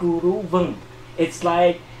Prek Guru Vung. It's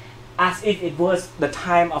like as if it was the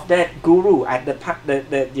time of that guru at the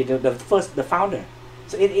founder.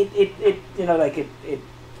 So it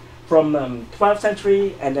from 12th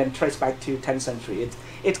century and then traced back to 10th century.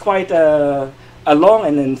 It's quite a long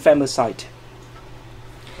and then famous site.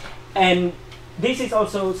 And this is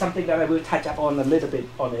also something that I will touch upon a little bit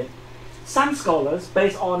on it. Some scholars,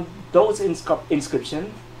 based on those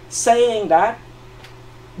inscriptions, saying that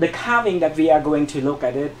the carving that we are going to look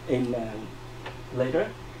at it in later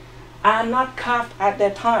are not carved at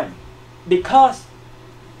that time, because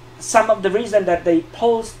some of the reasons that they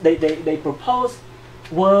proposed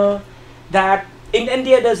were that in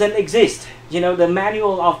India doesn't exist. The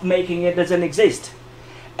manual of making it doesn't exist.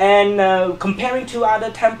 And comparing to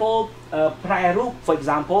other temple, Prayarup, for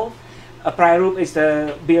example, Prayarup is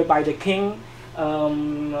built by the king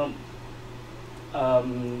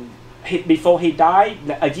before he died.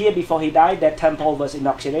 A year before he died, that temple was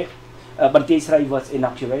inaugurated. Banteay Srei was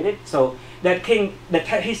inaugurated. So that king,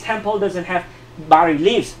 his temple doesn't have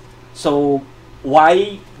bas-reliefs. So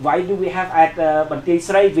why do we have at Banteay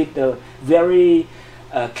Srei with the very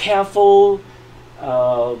careful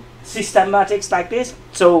systematics like this?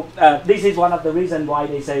 So this is one of the reasons why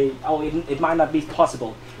they say, oh, it might not be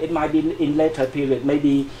possible. It might be in later period,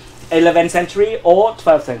 maybe 11th century or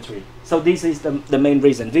 12th century. So this is the main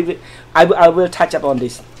reason. I will touch upon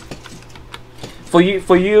this. For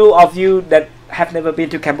you that have never been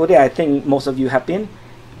to Cambodia, I think most of you have been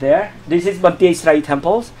there. This is Banteay Srei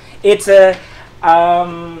temples. It's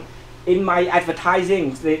in my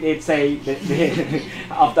advertising, it say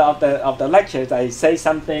of the lectures, I say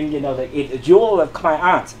something, it's a jewel of Khmer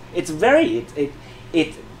art. It's very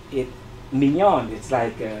it mignon. It's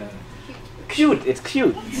like cute. It's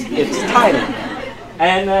cute. It's tiny,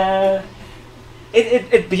 and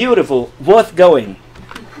it's beautiful, worth going.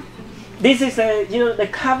 This is the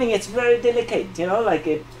carving. It's very delicate.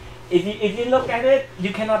 If you look at it,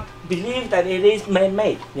 you cannot believe that it is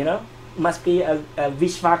man-made. Must be a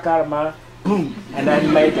Vishwakarma, boom, and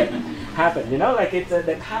then make it happen.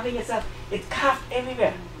 The carving itself, it's carved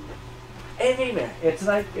everywhere. It's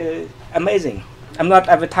like amazing. I'm not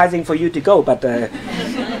advertising for you to go, but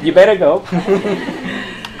you better go.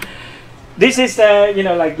 This is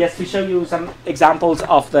just to show you some examples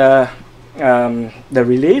of the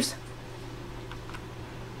reliefs.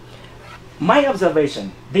 My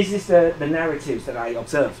observation. This is the narratives that I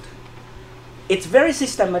observed. It's very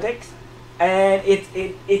systematic. And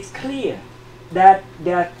it's clear that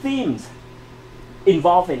there are themes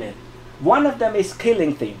involved in it. One of them is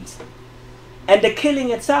killing themes. And the killing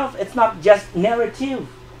itself, it's not just narrative,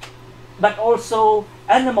 but also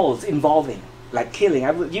animals involving, like killing.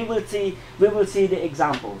 We will see the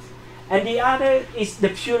examples. And the other is the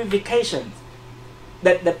purification.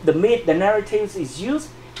 That the narratives is used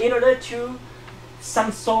in order to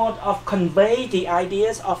some sort of convey the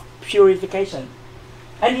ideas of purification.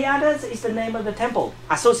 And the others is the name of the temple,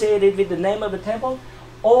 associated with the name of the temple,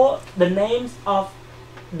 or the names of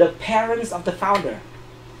the parents of the founder.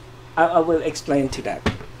 I will explain to that.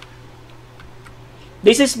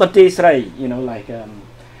 This is Banteay Srei,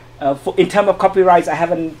 in terms of copyrights, I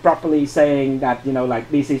haven't properly saying that,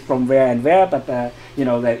 this is from where and where, but, that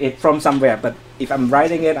it's from somewhere. But if I'm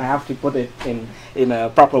writing it, I have to put it in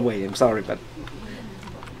a proper way. I'm sorry, but.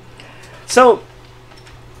 So,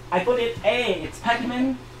 I put it A, it's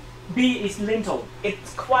pediment, B is lintel.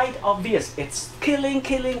 It's quite obvious. It's killing.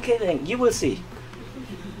 You will see.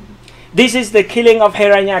 This is the killing of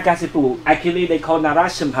Hiranyakasipu. Actually, they call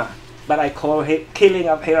Narasimha, but I call it killing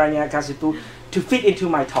of Hiranyakasipu to fit into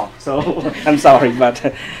my talk. So I'm sorry,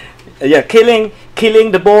 but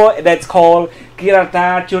killing the boar. That's called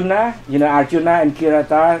Kirata Chuna. Arjuna and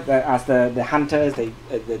Kirata as the hunters.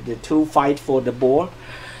 The two fight for the boar.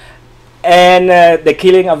 And the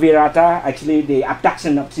killing of Virata, actually the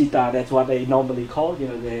abduction of Sita, that's what they normally call,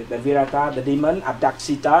 the Virata, the demon, abduct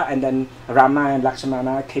Sita, and then Rama and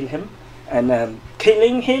Lakshmana kill him, and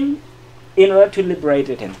killing him in order to liberate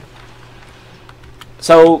him.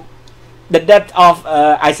 So the death of,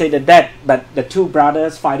 I say the death, but the two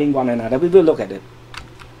brothers fighting one another, we will look at it.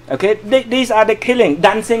 Okay, these are the killing.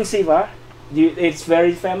 Dancing Shiva, it's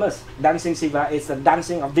very famous. Dancing Shiva is the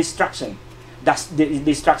dancing of destruction. That's the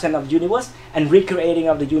destruction of the universe and recreating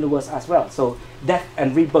of the universe as well. So death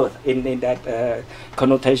and rebirth in that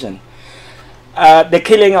connotation. The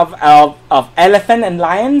killing of elephant and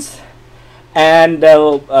lions, and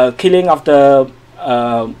the killing of the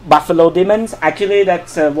buffalo demons. Actually,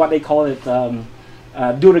 that's what they call it.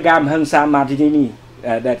 Durgam Hansa Madhini.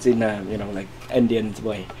 That's in like Indian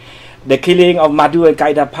way. The killing of Madhu and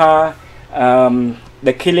Kaidapa.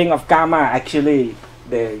 The killing of Kama. Actually,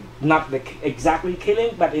 not the exactly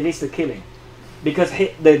killing, but it is the killing, because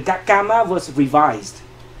the Kama was revised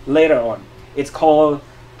later on. It's called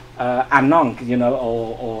Anong,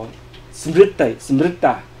 or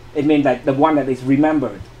Smrita. It means like the one that is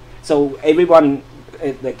remembered. So everyone,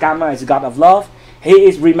 the Kama is god of love. He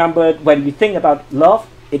is remembered when we think about love.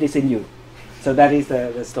 It is in you. So that is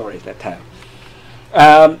the story that time.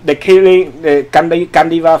 The killing, the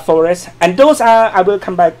Kandiva forest, and those are, I will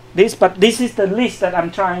come back this, but this is the list that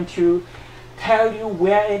I'm trying to tell you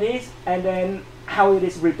where it is and then how it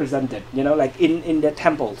is represented, like in the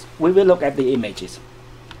temples. We will look at the images.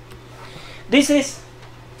 There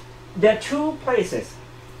are two places,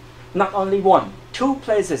 not only one, two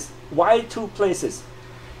places. Why two places?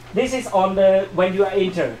 This is when you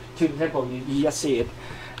enter to the temple, you just see it.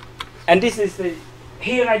 And this is the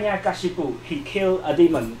Hiranyakashipu. He killed a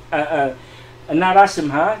demon.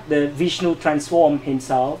 Narasimha, the Vishnu, transformed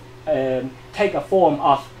himself, take a form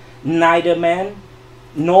of neither man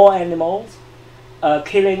nor animals,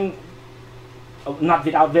 killing not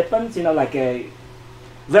without weapons, like a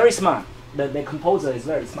very smart. The composer is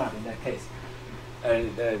very smart in that case,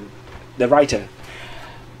 the writer.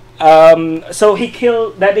 So he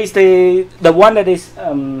killed, that is the one that is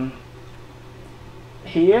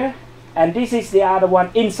here, and this is the other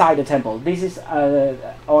one inside the temple. This is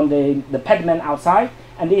on the pediment outside,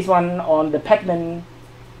 and this one on the pediment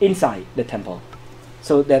inside the temple.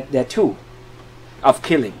 So that there are two of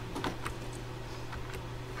killing.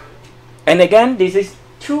 And again, this is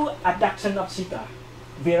two abduction of Sita.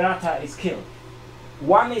 Virata is killed.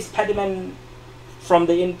 One is pediment from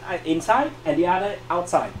the inside, and the other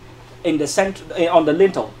outside, in the center, on the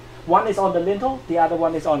lintel. One is on the lintel, the other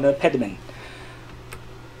one is on the pediment.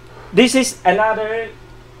 This is another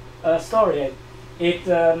story.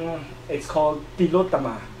 It's called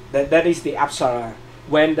Tilottama. That is the Apsara.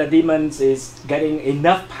 When the demons is getting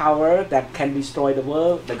enough power that can destroy the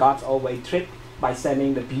world, the gods always trick by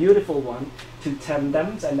sending the beautiful one to tempt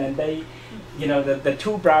them, and then they, the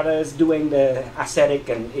two brothers doing the ascetic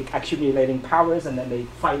and accumulating powers, and then they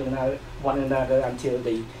fight one another until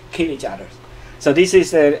they kill each other. So this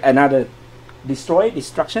is another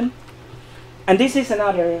destruction. And this is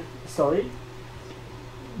another story.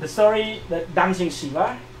 The story, the Dancing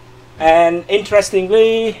Shiva. And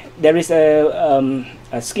interestingly, there is a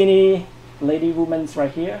skinny woman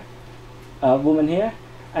right here, woman here.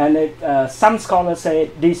 And some scholars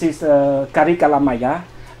say this is Karikalamaya,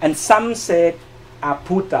 and some said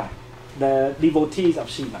Aputa, the devotees of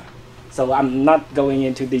Shiva. So I'm not going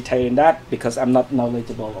into detail in that because I'm not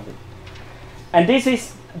knowledgeable of it. And this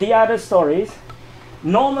is the other stories.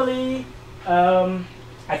 Normally,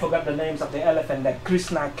 I forgot the names of the elephant that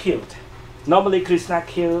Krishna killed. Normally, Krishna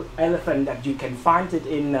killed elephant that you can find it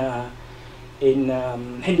in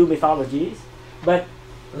Hindu mythologies, but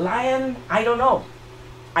lion, I don't know.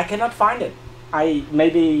 I cannot find it.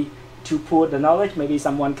 Maybe to put the knowledge, maybe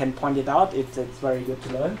someone can point it out. It's very good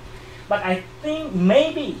to learn. But I think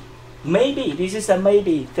maybe this is a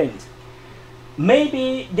maybe thing.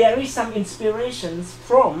 Maybe there is some inspirations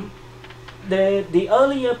from the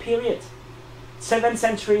earlier period, 7th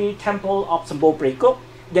century temple of Samboprekuk.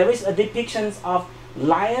 There is a depiction of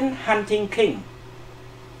lion hunting king.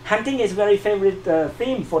 Hunting is very favorite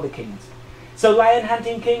theme for the kings. So lion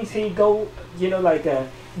hunting kings, he go,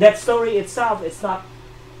 that story itself is not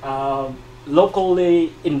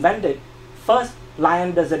locally invented. First,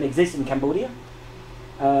 lion doesn't exist in Cambodia.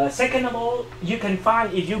 Second of all, you can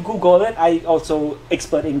find, if you Google it, I also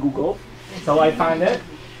expert in Google, so I find it,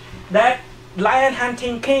 that lion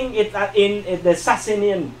hunting king is in the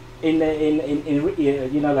Sasanian, in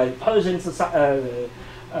Persian,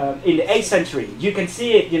 in the 8th century. You can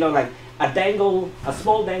see it, like a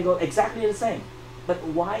small dangle, exactly the same. But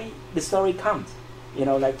why the story comes,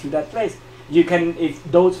 to that place? You can, if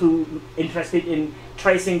those who interested in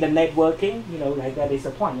tracing the networking, that is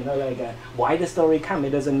the point, why the story come.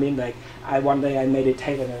 It doesn't mean one day I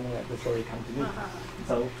meditate and then the story come to me.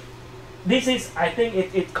 So this is, I think,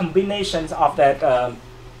 it combinations of that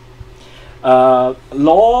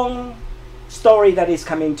long story that is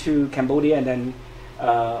coming to Cambodia, and then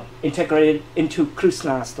integrated into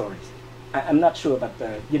Krishna stories. I'm not sure, but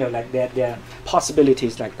like there are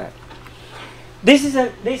possibilities like that. This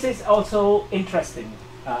is also interesting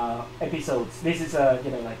episodes. This is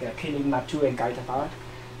like a killing Matu and Gaitapara,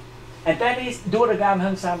 and that is Duragam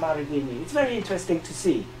Hamsa Maridini. It's very interesting to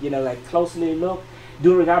see. Like closely look,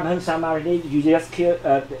 Duragam Hamsa Maridini. You just kill.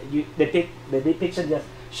 The depiction just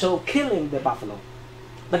show killing the buffalo,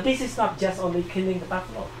 but this is not just only killing the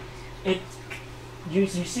buffalo. You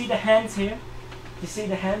see the hands here. You see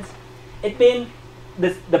the hands. It means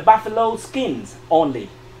the buffalo skins only.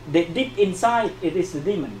 They deep inside it is the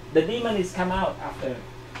demon. The demon is come out after.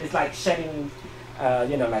 It's like shedding,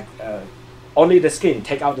 only the skin.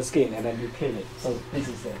 Take out the skin and then you kill it. So this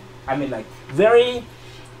is it. Very.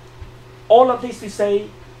 All of this to say,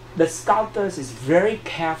 the sculptors is very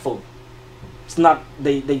careful. It's not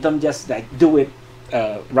they don't just like do it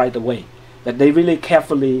right away, but they really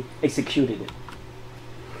carefully executed it.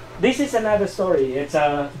 This is another story. It's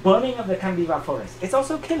a burning of the Kandiva forest. It's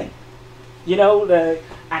also killing. The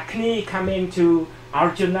Agni coming to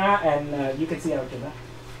Arjuna, and you can see Arjuna.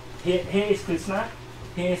 Here is Krishna.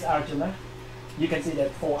 Here is Arjuna. You can see the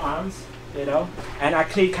 4 arms. And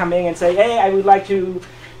Agni coming and say, "Hey, I would like to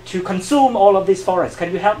consume all of this forest.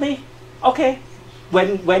 Can you help me?" Okay.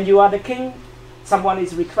 When you are the king, someone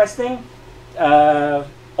is requesting,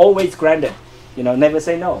 always granted. Never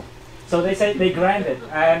say no. So they say they granted,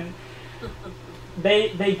 and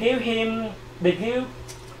they give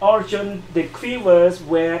Arjun the quivers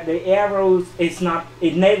where the arrows it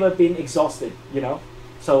never been exhausted,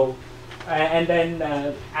 So and then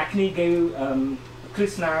Agni gave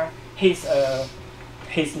Krishna his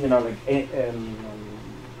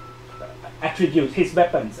attributes, his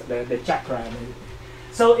weapons, the chakra.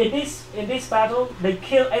 So in this battle, they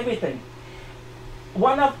kill everything.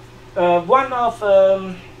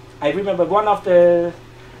 I remember one of the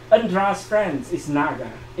Indra's friends is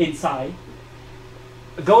Naga inside,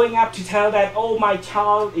 going up to tell that, "Oh, my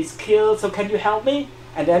child is killed, so can you help me?"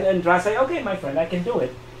 And then Indra say, "Okay, my friend, I can do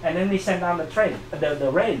it." And then he sent down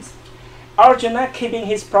the rains. Arjuna keeping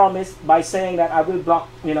his promise by saying that I will block,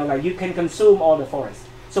 you can consume all the forest.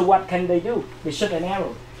 So what can they do? They shoot an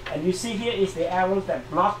arrow. And you see here is the arrows that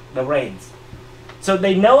block the rains. So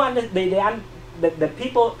they know the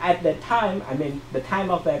people at the time, the time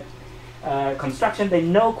of that construction, they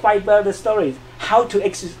know quite well the stories, how to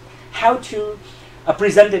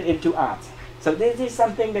present it into art. So this is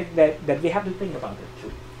something that we have to think about it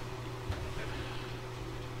too.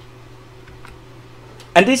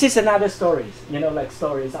 And this is another stories, like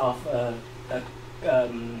stories of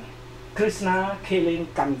Krishna killing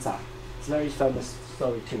Kansa. It's a very famous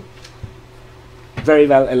story too. Very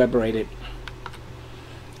well elaborated.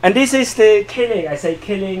 And this is the killing. I say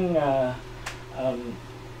killing.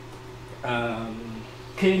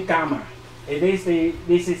 Killing Kama. This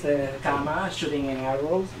is the Kama shooting an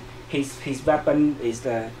arrows. His weapon is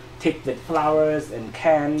the tipped with flowers and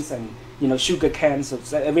cans and sugar cans.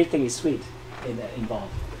 So everything is sweet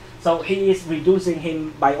involved. So he is reducing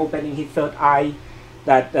him by opening his third eye.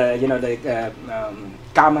 That the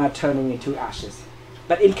Kama turning into ashes.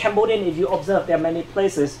 But in Cambodian, if you observe, there are many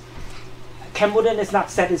places. Cambodian is not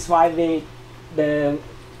satisfied with the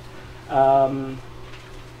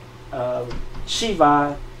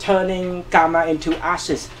Shiva turning Kama into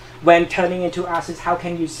ashes. When turning into ashes, how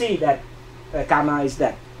can you see that Kama is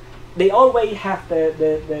dead? They always have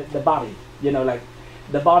the body, like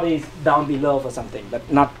the body is down below or something,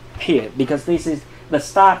 but not here, because this is the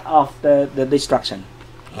start of the destruction.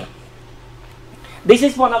 This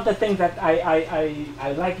is one of the things that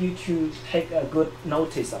I like you to take a good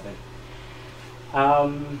notice of it.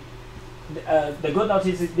 The good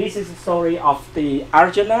notice is this is the story of the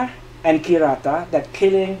Arjuna and Kirata that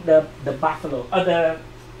killing the buffalo,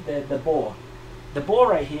 the boar. The boar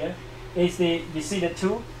right here is you see the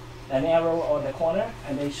two, an arrow on the corner,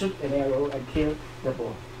 and they shoot an arrow and kill the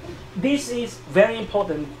boar. This is very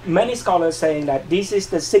important. Many scholars saying that this is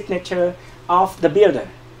the signature of the builder.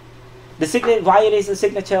 Why it is the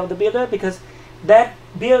signature of the builder? Because that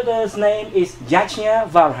builder's name is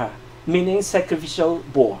Yajñavarāha, meaning sacrificial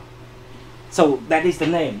boar. So that is the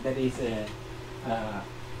name that is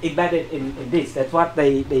embedded in this. That's what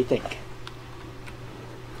they think.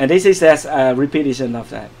 And this is as a repetition of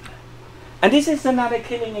that. And this is another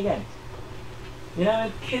killing again.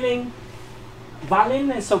 Killing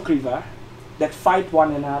Valin and Sugriva that fight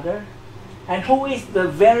one another. And who is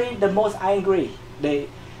the most angry? The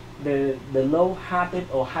low-hearted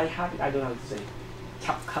or high-hearted, I don't know how to say.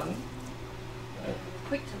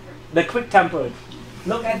 Quick-tempered. The quick-tempered.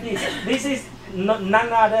 Look at this. This is none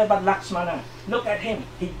other but Lakshmana. Look at him.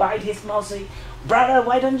 He bite his mouth, say, brother,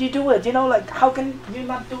 why don't you do it? You know, like, how can you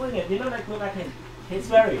not doing it? You know, like, look at him. He's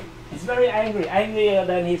very angry, angrier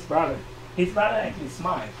than his brother. His brother actually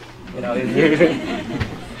smiled. You know.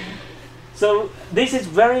 So this is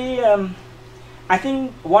very. I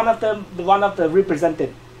think one of the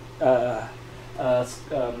represented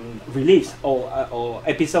reliefs or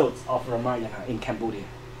episodes of Rāmāyaṇa in Cambodia.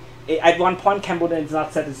 At one point, Cambodia is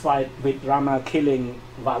not satisfied with Rama killing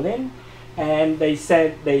Valin, and they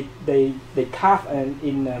said they carved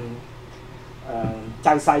in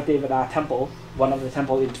Chang Sai Devada temple, one of the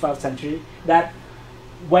temples in 12th century, that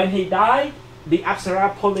when he died, the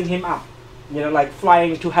Apsara pulling him up, you know, like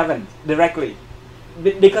flying to heaven directly,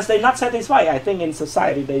 because they're not satisfied. I think in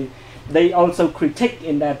society they also critique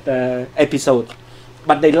in that episode,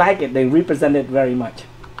 but they like it. They represent it very much.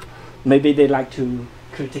 Maybe they like to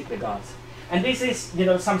critique the gods. And this is, you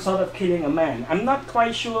know, some sort of killing a man. I'm not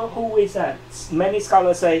quite sure who is that. Many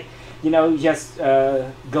scholars say, you know, just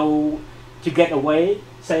go to get away,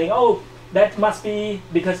 saying, oh, that must be,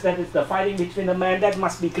 because that is the fighting between a man, that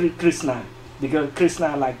must be Krishna, because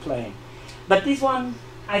Krishna like playing. But this one,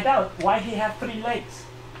 I doubt why he have 3 legs.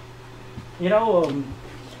 You know,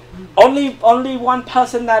 only one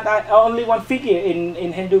person only one figure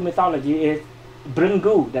in Hindu mythology is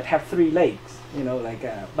Bringu that have 3 legs. You know, like,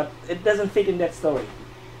 but it doesn't fit in that story.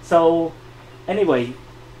 So, anyway,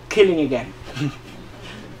 killing again.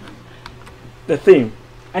 The theme,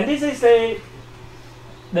 and this is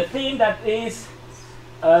the theme that is,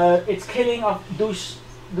 it's killing of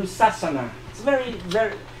Dusasana. It's very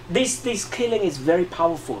this killing is very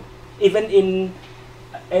powerful. Even in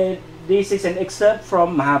this is an excerpt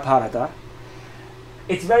from Mahābhārata.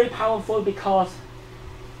 It's very powerful because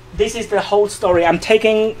this is the whole story. I'm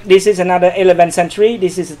taking, this is another 11th century,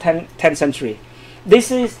 this is the 10th century.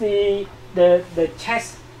 This is the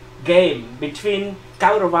chess game between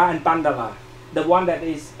Kaurava and Pandava. The one that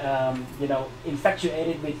is, you know,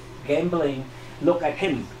 infatuated with gambling. Look at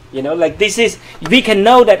him. You know, like this is, we can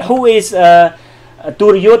know that who is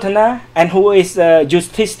Duryodhana and who is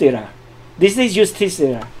Yudhishthira. This is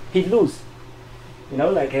Yudhishthira. He lose. You know,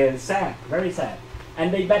 like sad, very sad.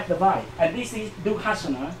 And they bet the fight. And this is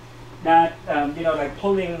Dushasana, that you know, like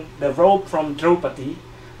pulling the rope from Draupadi.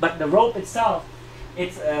 But the rope itself,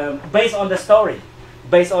 it's based on the story.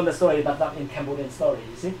 Based on the story, but not in Cambodian story.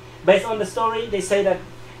 You see, based on the story, they say that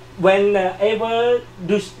whenever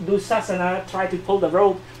Dushasana try to pull the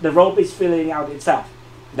rope is filling out itself,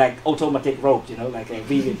 like automatic rope. You know, like a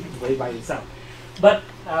weaving way by itself. But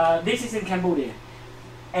this is in Cambodia,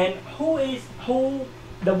 and who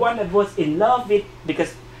the one that was in love with,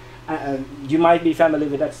 because you might be familiar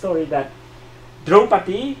with that story, that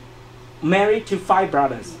Draupadi married to 5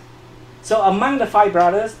 brothers. So among the 5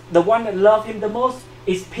 brothers, the one that loved him the most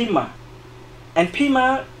is Bhima. And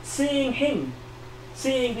Bhima, seeing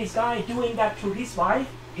this guy doing that to his wife,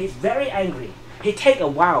 he's very angry. He take a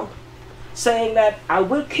vow, saying that I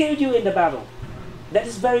will kill you in the battle. That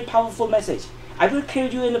is very powerful message. I will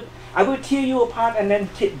kill you I will tear you apart and then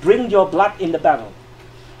bring your blood in the battle.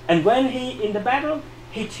 And when he in the battle,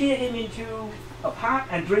 he tear him into apart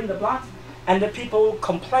and bring the blood. And the people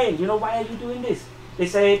complain, you know, why are you doing this? They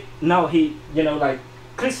say, no, he, you know, like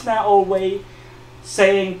Krishna always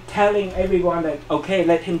telling everyone that, okay,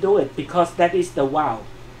 let him do it, because that is the vow.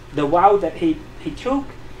 The vow that he took,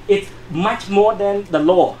 it's much more than the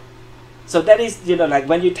law. So that is, you know, like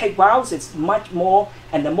when you take vows, it's much more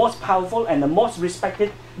and the most powerful and the most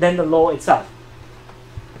respected than the law itself.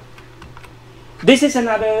 This is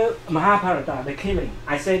another Mahābhārata, the killing.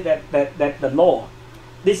 I say that the law.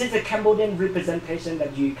 This is a Cambodian representation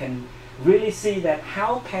that you can really see that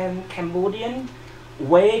how can Cambodian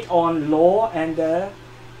wait on law and the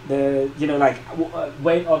you know, like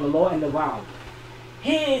wait on the law and the vow.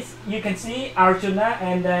 Here is, you can see Arjuna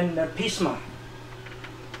and then Bhishma.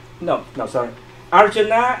 No, sorry.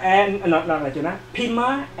 Arjuna and not Arjuna.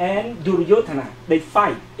 Bhima and Duryodhana. They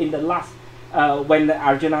fight in the last. When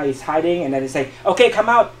Arjuna is hiding, and then they say, okay, come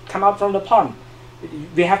out from the pond.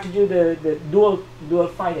 We have to do the dual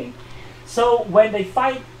fighting. So when they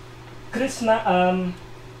fight, Krishna,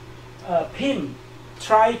 Bhim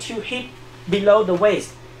try to hit below the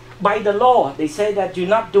waist. By the law, they say that you're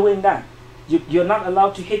not doing that. You're not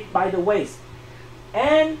allowed to hit by the waist.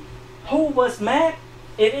 And who was mad?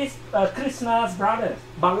 It is Krishna's brother,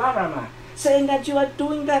 Balarama, saying that you are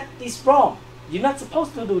doing that is wrong. You're not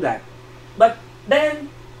supposed to do that. But then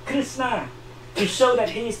Krishna, to show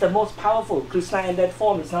that he is the most powerful, Krishna in that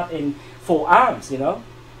form is not in 4 arms, you know.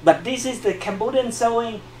 But this is the Cambodian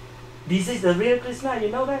showing, this is the real Krishna, you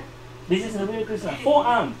know that? This is the real Krishna. 4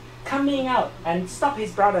 arms coming out and stop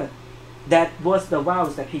his brother. That was the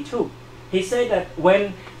vows that he took. He said that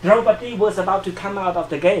when Draupadi was about to come out of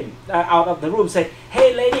the game, out of the room, said,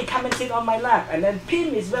 "Hey lady, come and sit on my lap." And then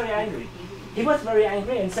Pim is very angry. He was very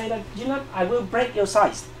angry and said that, "You know, I will break your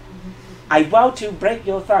thighs. I vow to break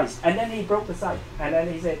your thighs." And then he broke the thigh. And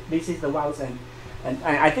then he said, "This is the vows." And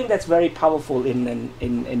I think that's very powerful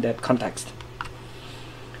in that context.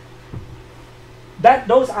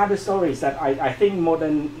 Those are the stories that I think more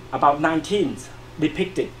than about 19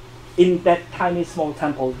 depicted in that tiny small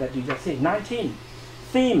temple that you just see. 19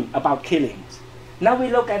 theme about killings. Now we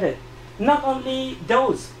look at it. Not only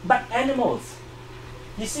those, but animals.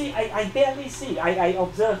 You see, I barely see. I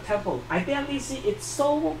observe temple. I barely see. It's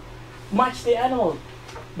so much the animal.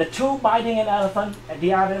 The two biting an elephant, and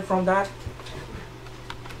the other from that.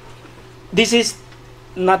 This is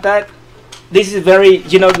not that. This is very,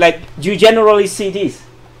 you know, like you generally see this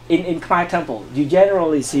in Khmer temple. You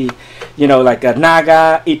generally see, you know, like a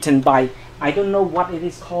naga eaten by, I don't know what it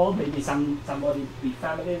is called. Maybe somebody be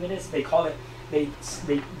familiar with this. They call it, they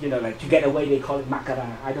you know, like to get away they call it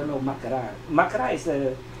makara. I don't know makara. Makara is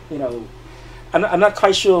the, you know, I'm not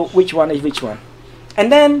quite sure which one is which one.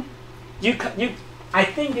 And then I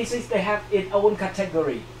think they have its own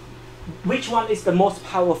category. Which one is the most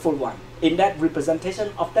powerful one? In that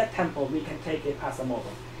representation of that temple, we can take it as a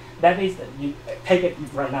model. That is, you take it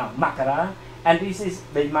right now, Makara, and this is,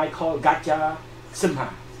 they might call Gajah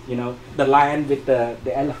Simha, you know, the lion with the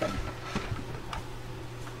elephant.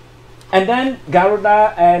 And then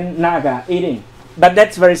Garuda and Naga eating, but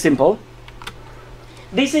that's very simple.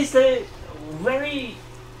 This is very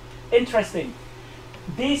interesting.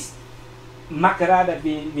 This Makara that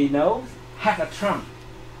we know has a trunk.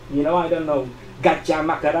 You know, I don't know, Gajah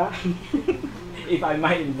Makara, if I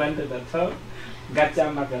might invented the term,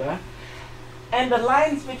 Gajah Makara. And the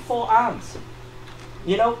lions with 4 arms,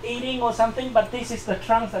 you know, eating or something, but this is the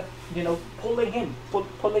trunk that, you know, pulling him,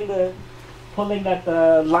 pulling that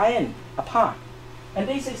lion apart. And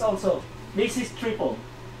this is triple,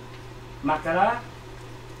 Makara,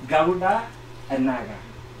 Garuda, and Naga.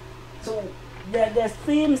 So there's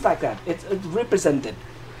themes like that, it's represented.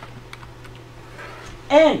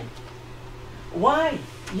 And why?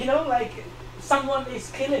 You know, like someone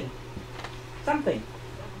is killing something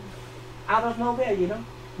out of nowhere, you know.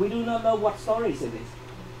 We do not know what stories it is.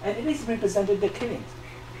 And it is represented the killings.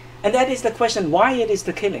 And that is the question, why it is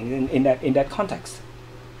the killing in that context.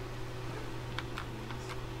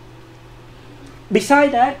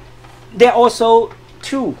 Beside that, there are also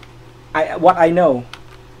 2, what I know.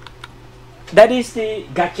 That is the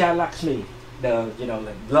Gajah Lakshmi, the, you know,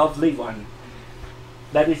 the lovely one.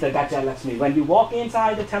 That is the Gajah Lakshmi. When you walk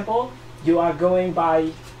inside the temple, you are going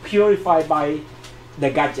purified by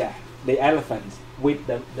the Gajah, the elephants, with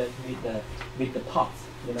the pots,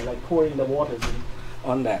 you know, like pouring the waters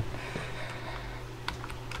on that.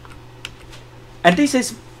 And this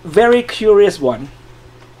is very curious one.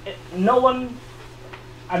 No one,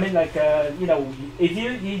 I mean, like you know, if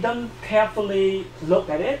you don't carefully look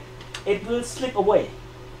at it, it will slip away.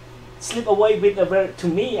 Slip away with a very, to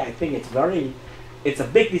me, I think it's a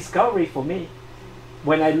big discovery for me.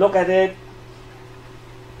 When I look at it,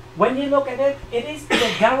 when you look at it, it is the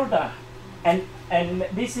Garuda, and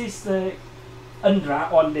this is the Indra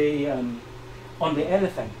on the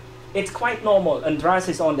elephant. It's quite normal. Andras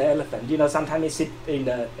is on the elephant. You know, sometimes he sits in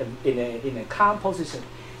a calm position.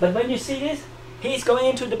 But when you see this, he's going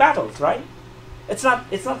into the battles, right? It's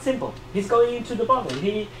not simple. He's going into the battle.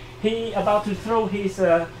 He about to throw his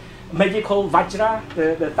magical Vajra,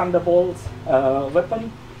 the thunderbolt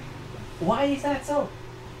weapon. Why is that so?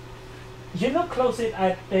 You look closely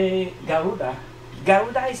at the Garuda.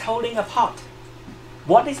 Garuda is holding a pot.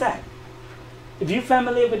 What is that? If you're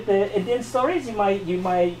familiar with the Indian stories, you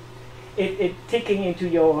might it taking into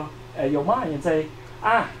your mind and say,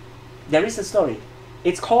 there is a story.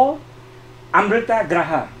 It's called Amrita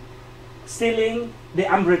Graha, stealing the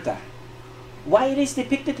Amrita. Why it is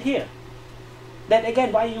depicted here? Then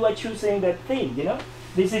again, why you are choosing that theme? You know,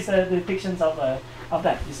 this is a depiction of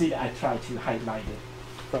that. You see, I try to highlight it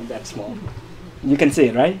from that small. You can see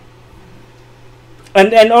it, right?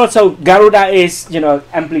 And also Garuda is, you know,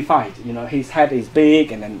 amplified. You know, his head is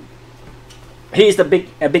big, and then he is a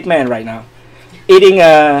big man right now, eating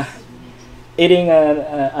a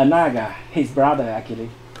naga, his brother actually.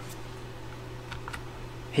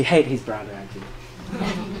 He hates his brother actually.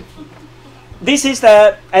 This is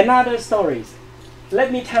another story.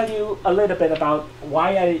 Let me tell you a little bit about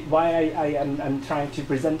why I am trying to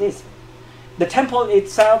present this. The temple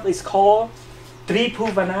itself is called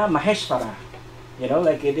Tribhuvana Maheshvara. You know,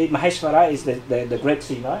 like Maheshvara is the great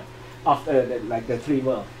Shiva. of like the three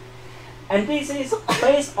worlds. And this is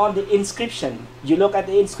based on the inscription. You look at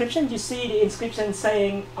the inscription, you see the inscription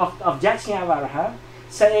saying of Yajñavarāha,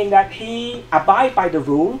 saying that he abide by the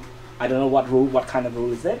rule. I don't know what rule, what kind of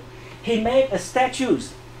rule is it. He made a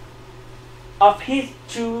statues of his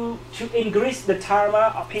to increase the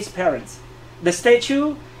dharma of his parents. The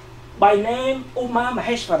statue by name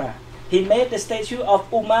Maheshvara. He made the statue of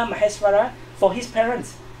Maheshvara for his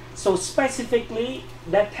parents. So specifically,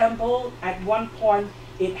 that temple at one point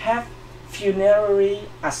it had funerary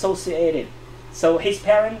associated. So his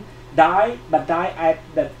parents died, but died at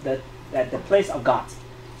the place of God.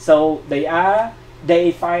 So they are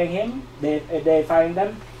deifying him, deifying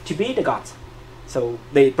them to be the gods. So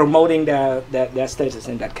they promoting their status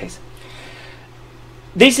in that case.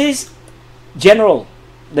 This is general,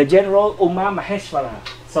 the general Maheshvara.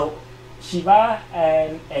 So Shiva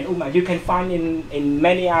and Uma, you can find in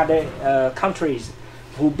many other countries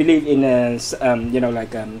who believe in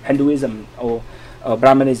Hinduism or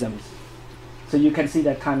Brahmanism. So you can see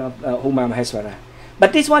that kind of Maheshvara.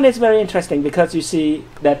 But this one is very interesting because you see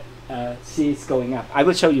that she is going up. I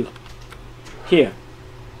will show you here.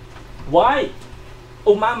 Why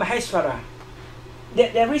Maheshvara?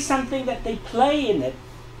 There is something that they play in it.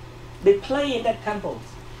 They play in that temple.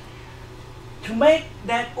 To make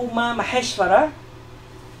that Maheshvara,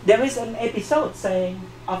 there is an episode saying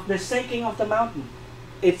of the shaking of the mountain.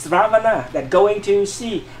 It's Ravana that going to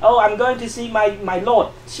see, oh, I'm going to see my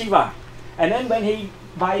Lord, Shiva. And then when he,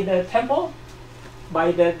 by the temple,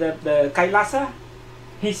 by the Kailasa,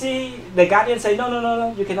 he see the guardian say,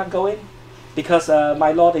 no, you cannot go in. Because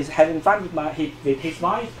my Lord is having fun with his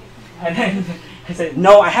wife. And then he said,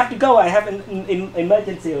 no, I have to go, I have an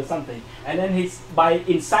emergency or something. And then he's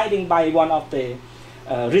inciting by one of the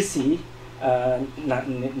Rishi,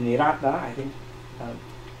 Nirata, I think,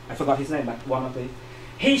 I forgot his name, but one of the,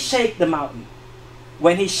 he shake the mountain.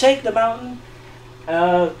 When he shake the mountain,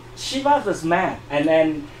 Shiva was mad, and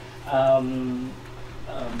then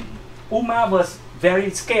Uma was very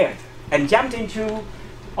scared and jumped into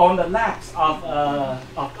on the laps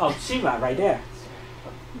of Shiva right there.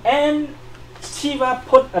 And Shiva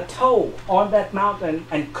put a toe on that mountain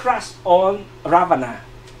and crushed on Ravana.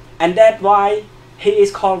 And that's why he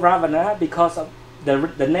is called Ravana, because of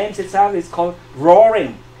the name itself is called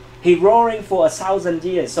roaring. He roaring for 1,000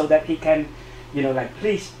 years so that he can,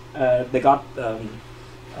 please the god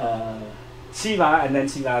Shiva, and then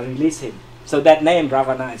Shiva release him. So that name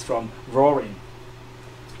Ravana is from roaring.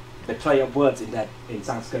 The play of words in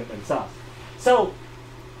Sanskrit themselves. So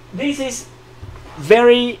this is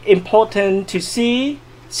very important to see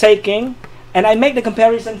shaking, and I make the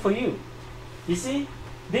comparison for you. You see,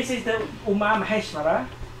 this is the Maheshvara.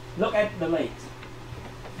 Look at the legs,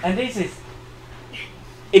 and this is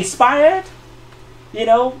inspired.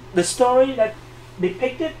 The story that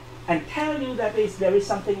depicted and tell you that there is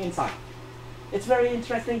something inside. It's very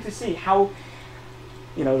interesting to see how,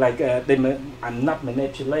 I'm not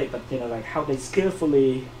manipulate, but how they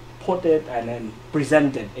skillfully put it and then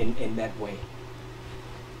present it in that way.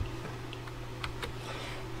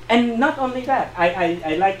 And not only that,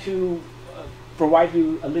 I like to provide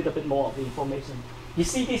you a little bit more of the information. You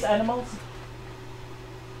see these animals?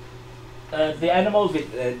 The animals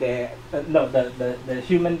with the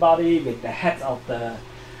human body with the heads of the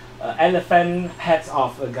elephant, heads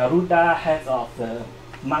of Garuda, heads of the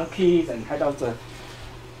monkeys, and head of the...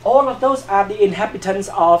 All of those are the inhabitants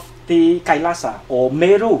of the Kailasa, or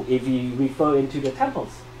Meru, if you refer into the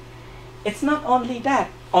temples. It's not only that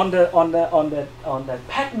on the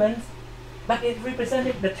pediments, but it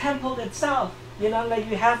represented the temple itself. You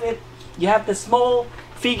have the small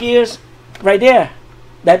figures right there,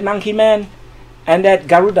 that monkey man and that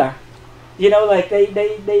Garuda.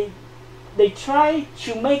 They try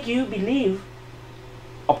to make you believe.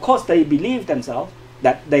 Of course, they believe themselves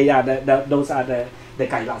that they are those are the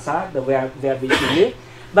Kailasa, where we live.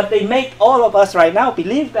 But they make all of us right now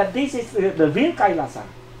believe that this is the real Kailasa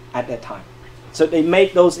at that time. So they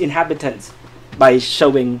make those inhabitants by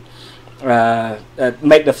showing,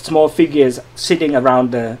 make the small figures sitting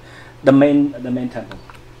around the main temple.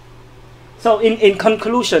 So in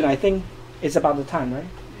conclusion, I think it's about the time, right?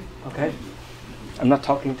 Okay, I'm not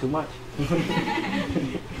talking too much. Your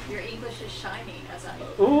English is shining, as I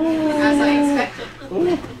expected.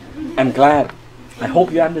 Ooh. I'm glad. I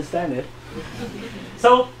hope you understand it.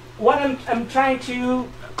 So what I'm trying to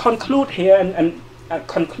conclude here and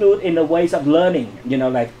conclude in the ways of learning.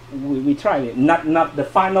 We try it. Not the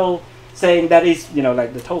final saying that is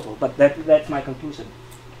the total, but that's my conclusion.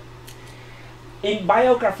 in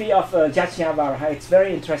biography of Yajñavarāha, it's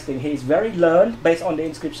very interesting. He's very learned based on the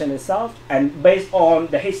inscription itself and based on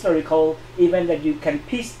the historical event that you can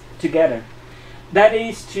piece together. That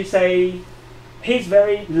is to say, he's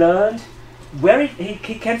very learned. He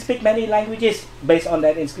can speak many languages based on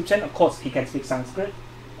that inscription. Of course, he can speak Sanskrit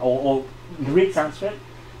or read Sanskrit,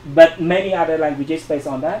 but many other languages based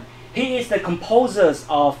on that. He is the composer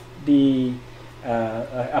of the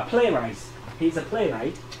a playwright. He's a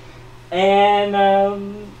playwright, and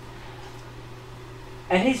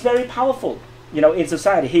he's very powerful. In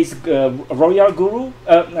society, he's a royal guru,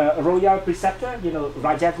 a royal preceptor.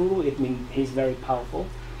 Raja guru. It means he's very powerful.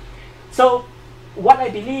 So, what I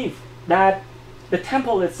believe that the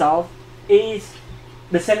temple itself is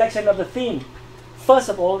the selection of the theme. First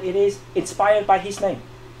of all, it is inspired by his name.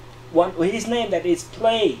 His name that is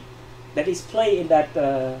play in that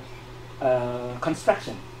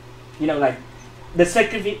construction. Like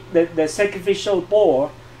the sacrificial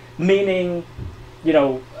boar, meaning,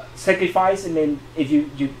 sacrifice, and then if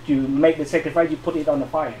you make the sacrifice, you put it on the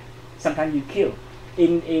fire. Sometimes you kill.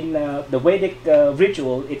 In the Vedic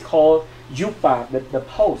ritual, it's called yupa, the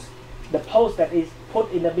post. The post that is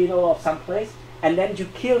put in the middle of some place, and then you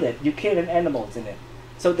kill it. You kill an animals in it.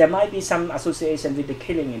 So there might be some association with the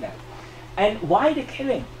killing in that. And why the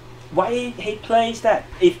killing? Why he plays that?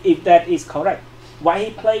 If that is correct, why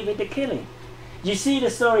he play with the killing? You see the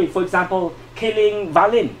story, for example, killing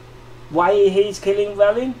Valin. Why he's killing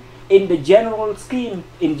Valin? In the general scheme,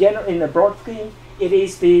 in the broad scheme, it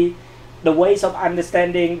is the ways of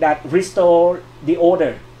understanding that restore the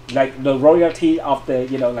order, like the royalty of the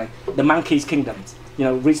like the monkey's kingdoms.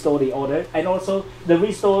 Restore the order, and also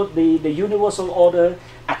restore the universal order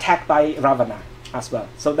attacked by Ravana as well.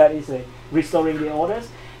 So that is restoring the orders,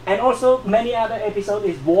 and also many other episodes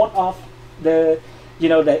is ward off the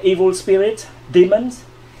evil spirits, demons,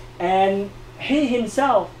 and he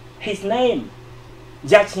himself, his name,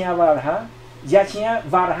 Yajñavarāha.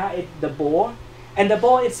 Yajñavarāha is the boar, and the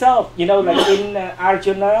boar itself, like in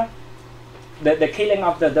Arjuna, the killing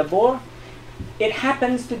of the boar, it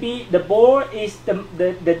happens to be the boar is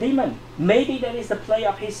the demon. Maybe that is the play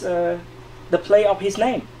of his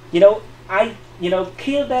name. I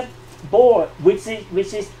kill that boar which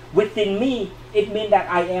is within me. It means that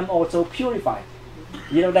I am also purified.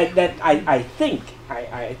 That I think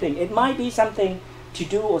it might be something to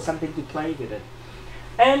do or something to play with it.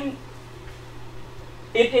 And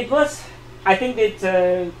it was, I think it's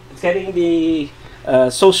getting the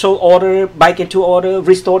social order back into order,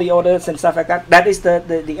 restore the orders and stuff like that. That is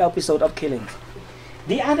the episode of killings.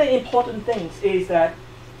 The other important thing is that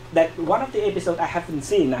one of the episodes I haven't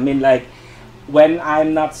seen. I mean, like, when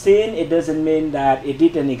I'm not seeing, it doesn't mean that it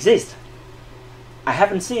didn't exist. I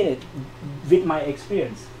haven't seen it with my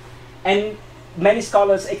experience. And many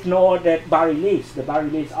scholars ignore that bas-reliefs, the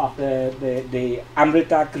bas-reliefs of the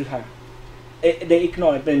Amrita Griha. They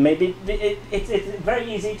ignore it, but maybe it's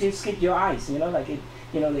very easy to skip your eyes, like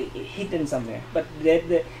hidden somewhere. But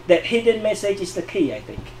that hidden message is the key, I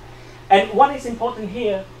think. And what is important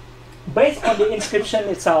here, based on the inscription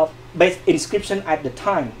itself, inscription at the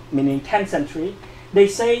time, meaning 10th century, they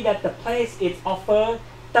say that the place is offered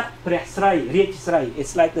Pediments Srei.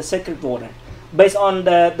 It's like the sacred water. Based on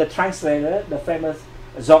the translator, the famous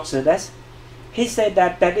Zogsedes, he said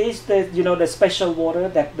that is the special water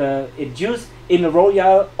that it used in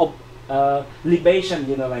royal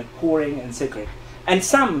libation, like pouring and sacred. And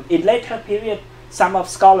some in later period, some of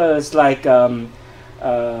scholars like a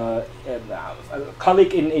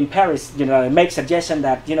colleague in Paris, make suggestion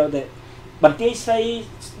that the Banteay Srei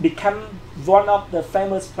become one of the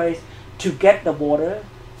famous place to get the water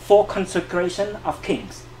for consecration of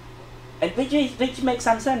kings, and which makes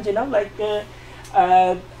some sense, like.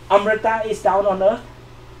 Amrita is down on earth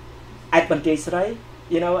at Banteay Srei,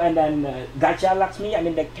 and then Gaja Lakshmi. I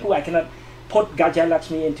mean, the two, I cannot put Gaja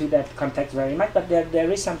Lakshmi into that context very much, but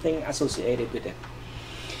there is something associated with it.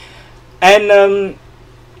 And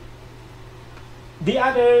the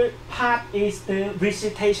other part is the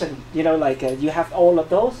recitation. Like you have all of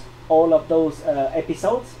those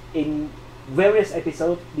episodes in various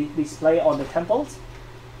episodes display on the temples.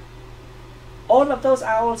 All of those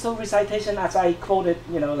are also recitation, as I quoted,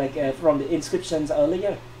 like from the inscriptions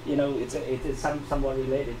earlier. It's somewhat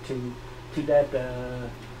related to that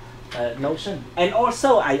notion. And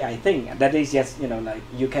also, I think that is just, like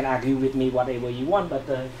you can argue with me whatever you want, but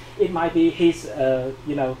it might be his,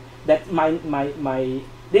 that my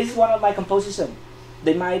this is one of my compositions.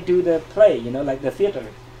 They might do the play, like the theater.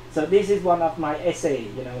 So this is one of my essay,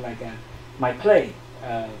 like my play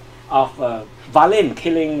of Valin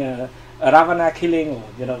killing. Ravana killing, or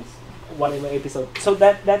whatever episode. So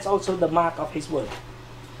that's also the mark of his work.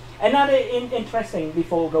 Another interesting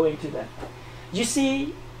before going to that, you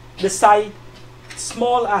see the site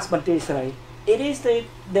small as Banteay Srei.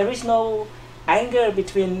 There is no anger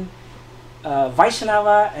between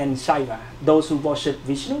Vaishnava and Shaiva, those who worship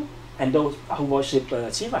Vishnu and those who worship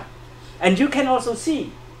Shiva. And you can also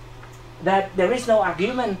see that there is no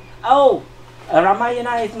argument. Oh,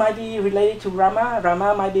 Rāmāyaṇa, it might be related to Rama,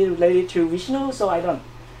 Rama might be related to Vishnu, so I don't.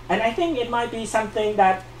 And I think it might be something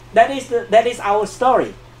that is our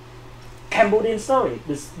story, Cambodian story,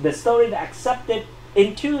 the story that accepted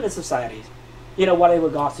into the society. You know, whatever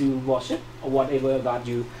gods you worship or whatever god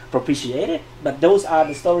you propitiated, but those are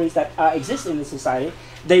the stories that exist in the society.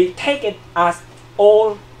 They take it as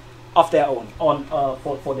all of their own,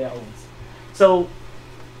 for their own. So,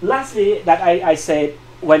 lastly, that I said,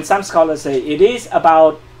 when some scholars say it is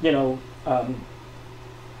about, you know,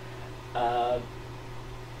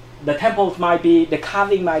 the temples might be, the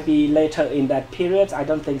carving might be later in that period, I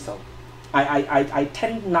don't think so. I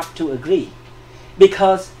tend not to agree,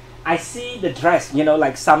 because I see the dress, you know,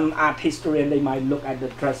 like some art historian, they might look at the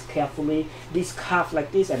dress carefully, this carved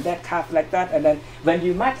like this and that carved like that, and then when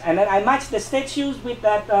you match, and then I match the statues with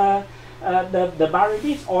that, the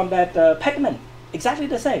bas-reliefs on that pediment, exactly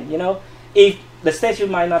the same, you know. If the statue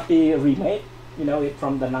might not be remade, you know,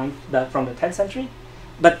 from the 10th century,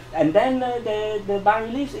 but, and then the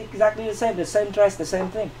bas-reliefs exactly the same dress, the same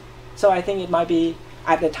thing. So I think it might be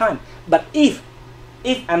at the time. But if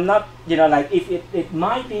I'm not, you know, like if it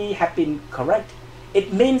might be have been correct,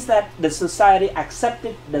 it means that the society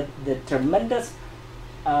accepted the tremendous,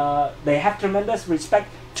 they have tremendous respect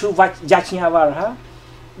to Yajñavarāha,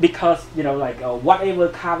 because, you know, like whatever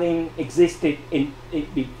carving existed in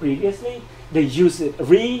previously, they use it,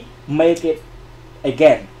 remake it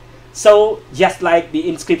again. So just like the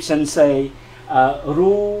inscription say,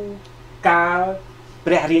 Ru Ka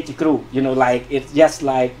Preh Riech Guru, you know, like it's just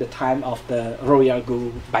like the time of the royal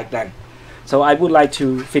guru back then. So I would like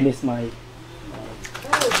to finish my.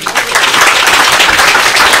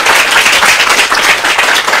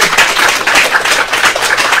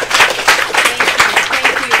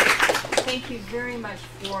 Thank you very much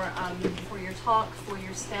for your talk, for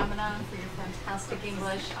your stamina, for your fantastic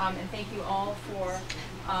English, and thank you all for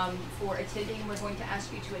attending. We're going to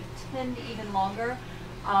ask you to attend even longer.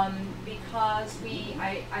 Because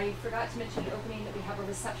I forgot to mention in opening that we have a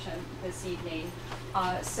reception this evening.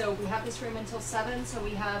 So we have this room until 7, so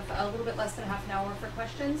we have a little bit less than half an hour for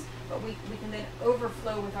questions, but we can then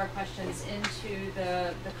overflow with our questions into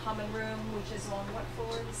the common room, which is on what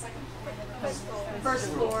floor? The second floor?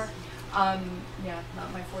 First floor. Yeah,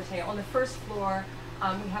 not my forte. On the first floor,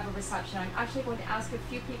 we have a reception. I'm actually going to ask a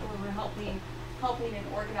few people who are helping in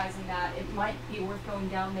organizing that. It might be worth going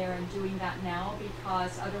down there and doing that now,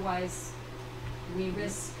 because otherwise we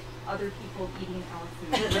risk other people eating our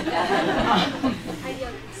food.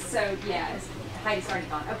 So yeah, Heidi's already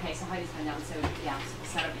gone. Okay, so Heidi's gone down. So yeah,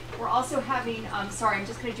 so we're also having. Sorry, I'm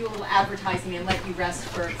just going to do a little advertising and let you rest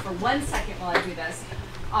for 1 second while I do this.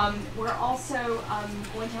 We're also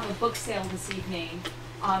going to have a book sale this evening,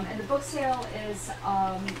 and the book sale is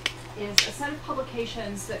a set of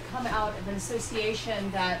publications that come out of an association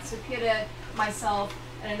that Sapira, myself,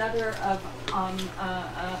 and a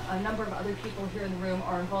number of other people here in the room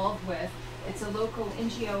are involved with. It's a local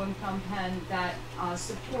NGO in Phnom Penh that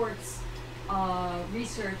supports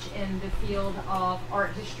research in the field of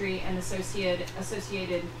art history and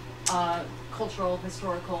associated cultural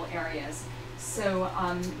historical areas. So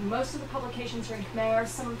most of the publications are in Khmer.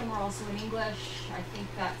 Some of them are also in English. I think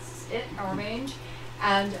that's it, our range.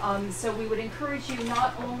 And so we would encourage you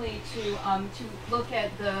not only to look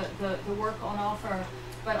at the work on offer,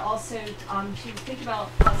 but also to think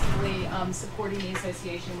about possibly supporting the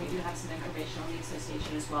association. We do have some information on the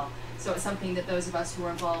association as well. So it's something that those of us who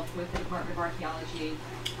are involved with the Department of Archaeology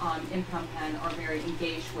in Phnom Penh are very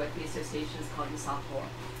engaged with. The association is called Yasapor.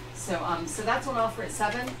 So that's on offer at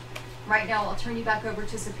 7. Right now, I'll turn you back over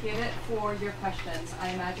to Sapira for your questions. I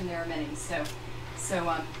imagine there are many. So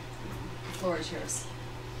the floor is yours.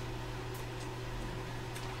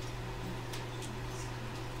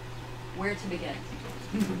 Where to begin?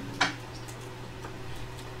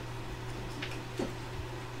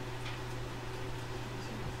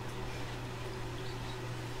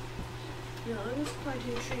 Yeah, I was quite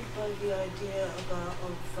intrigued by the idea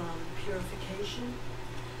of purification,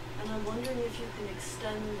 and I'm wondering if you can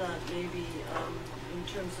extend that maybe in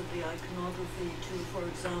terms of the iconography to, for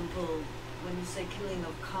example, when you say killing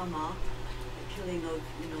of Kama, the killing of,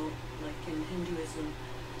 like in Hinduism,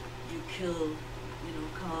 you kill,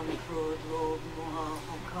 Kam, Krodh, Lobh, Moha,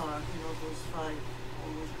 Ankar, those 5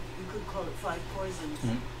 or you could call it 5 poisons.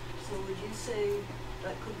 So would you say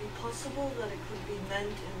that could be possible, that it could be meant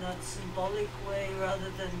in that symbolic way rather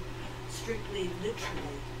than strictly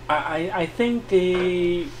literally? I think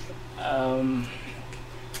the I'm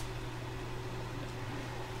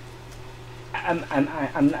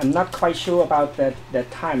not quite sure about that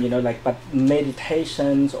time, you know, like, but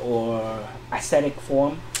meditations or ascetic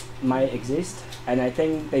form might exist, and I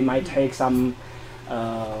think they might take some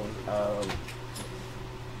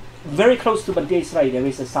very close to Banteay Srei. There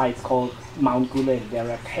is a site called Mount Gulen. There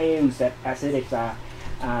are caves that ascetics are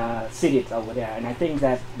seated over there, and I think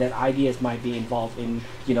that ideas might be involved in,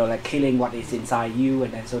 you know, like killing what is inside you,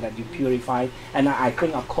 and then so that you purify. And I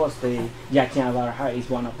think, of course, the Yajñavarāha is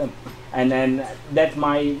one of them. And then that's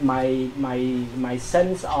my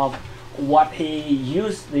sense of what he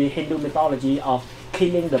used the Hindu mythology of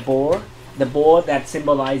killing the boar that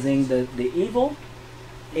symbolizing the evil.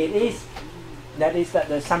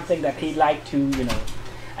 That's something that he liked to, you know.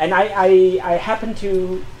 And I happen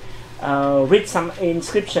to read some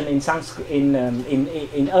inscription in Sanskrit in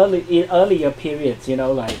earlier periods, you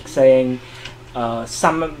know, like saying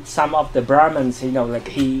some of the Brahmins, you know, like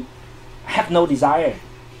he have no desire,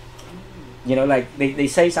 you know, like they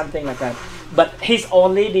say something like that, but his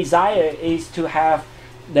only desire is to have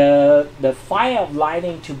the fire of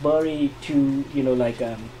lighting to bury, to, you know, like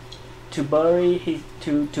to bury his,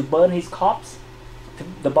 to burn his corpse,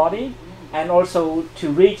 the body, and also to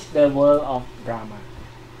reach the world of Brahma.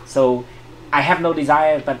 So I have no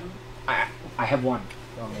desire, but I have one.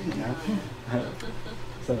 You know?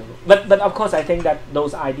 So, but of course, I think that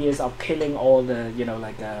those ideas of killing all the, you know,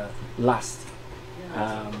 like lust,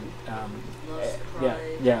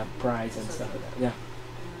 pride and stuff like that. Yeah.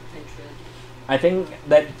 I think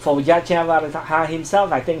that for Yajñavarāha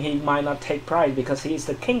himself, I think he might not take pride because he is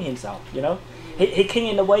the king himself. You know, he king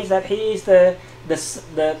in the ways that he is the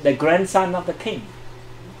grandson of the king.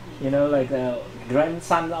 You know, like the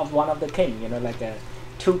grandson of one of the king. You know, like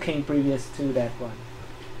 2 king previous to that one.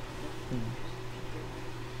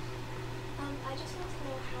 I just want to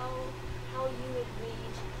know how you would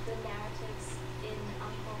read the narratives in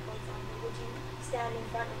Angkor, for example. Would you stand in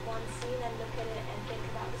front of one scene and look at it and think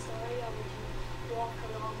about the story, or would you walk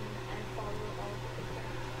along and follow all the picture?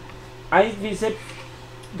 I visit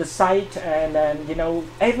the site, and then, you know,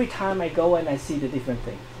 every time I go and I see the different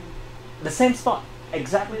thing, the same spot,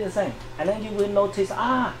 exactly the same, and then you will notice,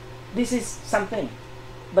 this is something,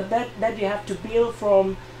 but that you have to build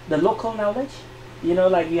from the local knowledge. You know,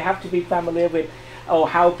 like you have to be familiar with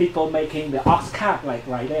how people making the ox cart, like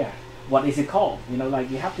right there, what is it called, you know,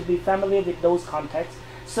 like you have to be familiar with those contexts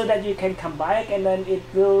so that you can come back and then it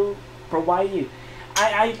will provide you.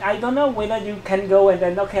 I don't know whether you can go and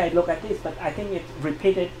then, okay, I look at this, but I think it's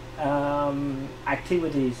repeated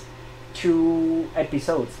activities, 2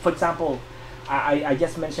 episodes. For example, I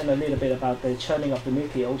just mentioned a little bit about the churning of the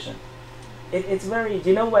Milky Ocean. It's very,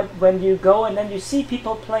 you know, when you go and then you see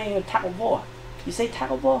people playing a tug of war, you say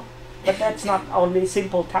tug of war, but that's not only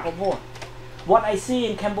simple tug of war. What I see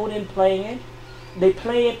in Cambodian playing it, they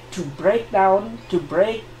play it to break down, to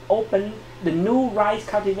break open the new rice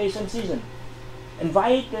cultivation season. And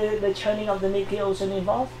why the churning of the Milky Ocean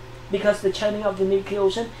involved? Because the churning of the Milky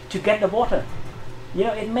Ocean to get the water. You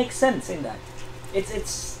know, it makes sense in that.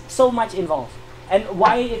 It's so much involved. And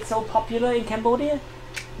why it's so popular in Cambodia?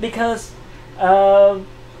 Because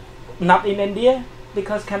not in India,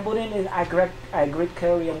 because Cambodian is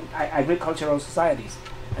agricultural societies,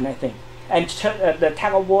 and I think. And the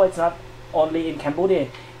tug of war is not only in Cambodia,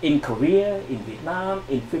 in Korea, in Vietnam,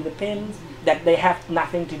 in Philippines, that they have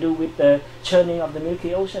nothing to do with the churning of the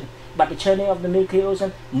Milky Ocean. But the churning of the Milky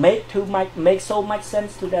Ocean make so much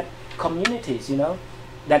sense to that communities, you know,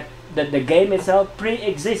 that the game itself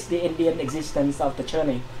pre-exists the Indian existence of the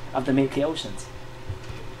churning of the Milky Oceans.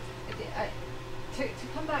 To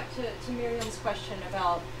come back to Miriam's question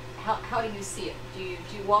about how do you see it? Do you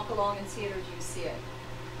walk along and see it, or do you see it?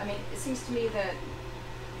 I mean, it seems to me that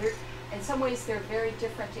in some ways they're very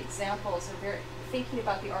different examples of thinking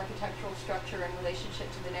about the architectural structure in relationship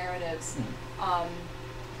to the narratives.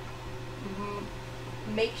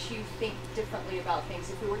 Makes you think differently about things.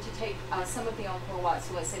 If we were to take some of the Angkor Wat,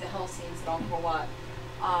 so let's say the hell scenes at Angkor Wat,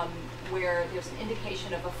 where there's an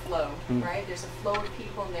indication of a flow, right? There's a flow of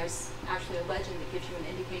people, and there's actually a legend that gives you an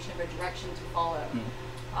indication of a direction to follow.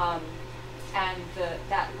 And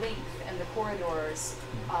that length and the corridors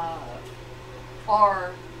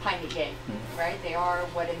are Piney Gate, right? They are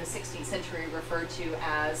what in the 16th century referred to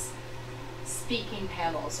as speaking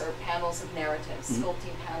panels, or panels of narratives,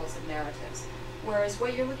 sculpting panels of narratives. Whereas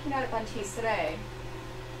what you're looking at Banteay Srei,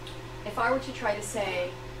 if I were to try to say,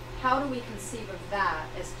 how do we conceive of that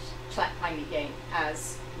as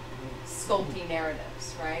as sculpting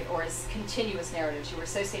narratives, right? Or as continuous narratives. You were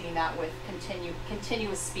associating that with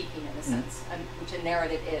continuous speaking in a sense, which a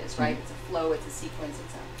narrative is, right? It's a flow, it's a sequence,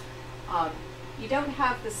 it's a... you don't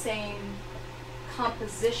have the same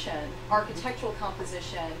composition, architectural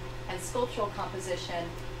composition and sculptural composition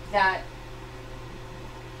that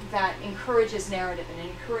encourages narrative and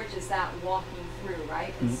encourages that walking through,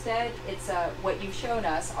 right? Instead, it's what you've shown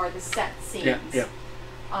us are the set scenes.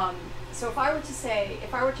 So if I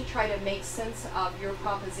were to try to make sense of your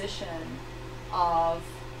proposition of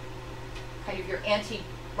kind of your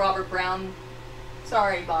anti-Robert Brown,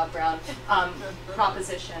 sorry, Bob Brown,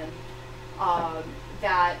 proposition,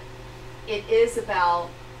 that it is about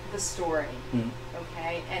the story,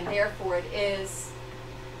 okay, and therefore it is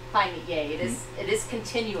it is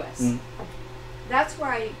continuous. That's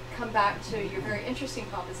where I come back to your very interesting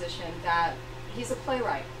proposition that he's a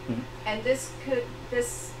playwright, and this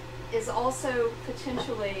is also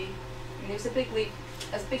potentially, I mean, there's a big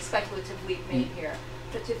speculative leap made here,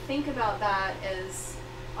 but to think about that as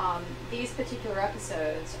these particular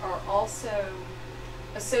episodes are also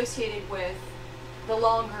associated with the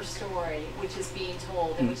longer story, which is being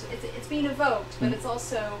told, and which it's being evoked, but it's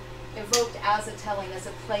also evoked as a telling, as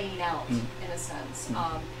a playing out, in a sense.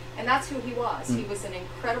 And that's who he was. He was an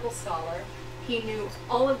incredible scholar. He knew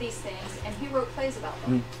all of these things, and he wrote plays about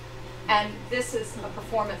them. And this is a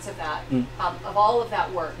performance of that, of all of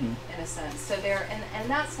that work, in a sense. So there, in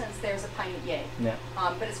that sense, there's a Painet Yé.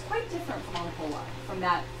 But it's quite different from Angkor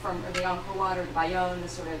Wat, from the Angkor Wat or the Bayonne, the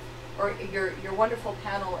sort of, or your wonderful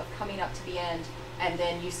panel of coming up to the end, and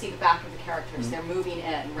then you see the back of the characters. They're moving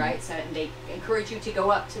in, right? So and they encourage you to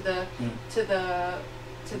go up to the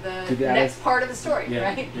next part of the story,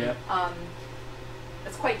 right?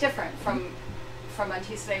 It's quite different from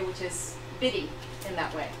Banteay Srei, which is biddy in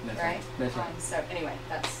that way, right? So anyway,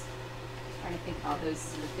 that's trying to think about those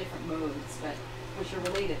sort of different modes, but which are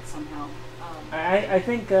related somehow. I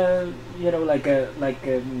think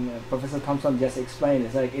Professor Thompson just explained,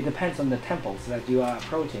 it's like it depends on the temples that you are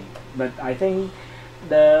approaching. But I think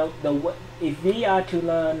if we are to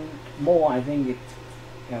learn more, I think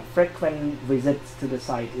frequent visits to the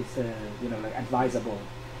site is advisable,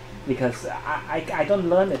 because I don't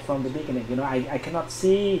learn it from the beginning. I cannot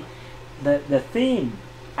see the theme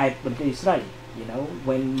at Banteay Srei,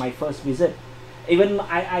 when my first visit. Even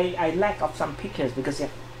I lack of some pictures, because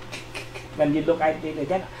when you look at it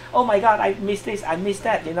again, oh my God, I missed this, I missed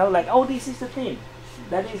that, oh, this is the theme.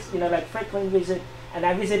 That is, frequent visit, and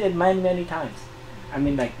I visited many times. I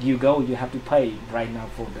mean, you have to pay right now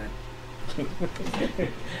for that. Thank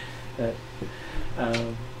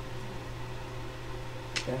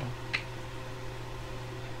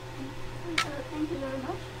you very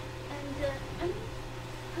much. And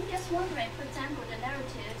I'm just wondering, for example, the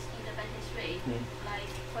narratives in the Banteay Srei, like,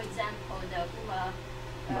 for example, the Uma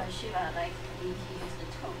Shiva, like he used the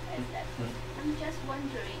tone as that. I'm just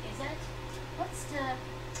wondering,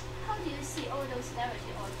 how do you see all those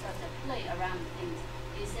narratives or the play around things?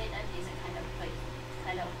 You say that is a kind of play,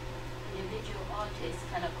 kind of individual artist,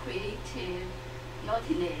 kind of creative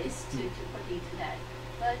naughtiness to put into that.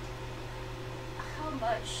 But how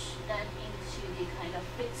much that into the kind of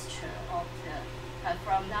fixture of the,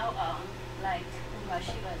 from now on, like Uma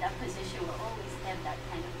Shiva, that position will always have that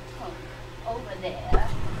kind of tone over there?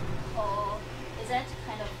 Or is that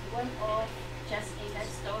kind of one-off, just in that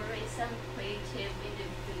story, some creative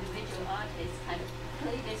individual artist kind of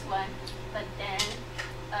play this one, but then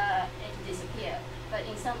it disappear. But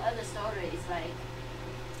in some other stories, like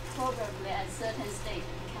probably at a certain stage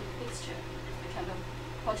it become a fixture, it become a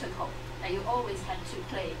protocol, that you always have to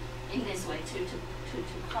play in this way, to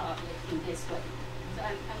carve it in this way. So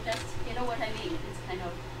I'm just, you know what I mean? It's kind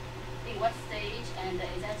of in what stage, and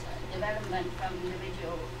is that development from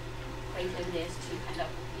individual creativeness to kind of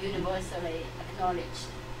universally acknowledged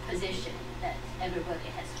position that everybody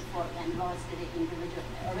has to follow and lost the individual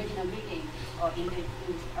original meaning or in the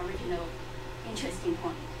original interesting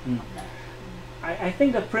point of that. I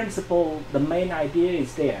think the principle, the main idea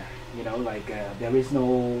is there. There is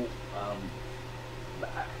no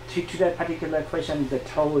to that particular question, the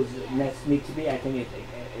toes need to be. I think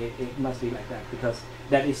it must be like that, because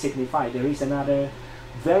that is signified. There is another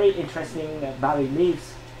very interesting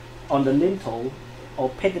bas-reliefs on the lintel or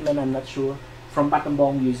pediment, I'm not sure, from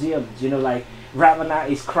Battambang Museum. Ravana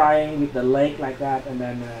is crying with the leg like that, and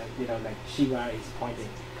then Shiva is pointing.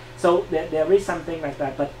 So there is something like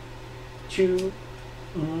that. But to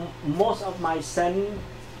most of my sense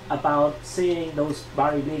about seeing those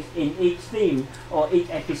bas-reliefs in each theme or each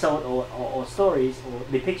episode or stories or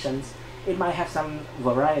depictions it might have some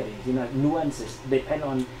variety, nuances, depend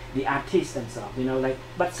on the artist themselves, like,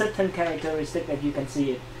 but certain characteristics that you can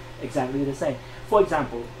see it exactly the same. For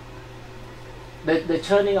example, the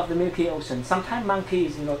churning of the Milky Ocean, sometimes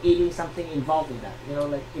monkeys, eating something involved in that,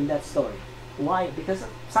 like in that story. Why? Because of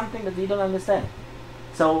something that we don't understand.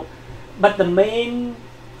 So, but the main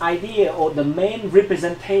idea or the main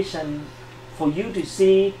representation for you to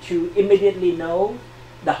see, to immediately know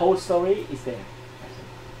the whole story is there.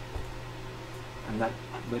 I'm not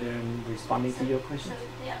whether I'm responding to your question. So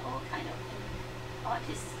they are all kind of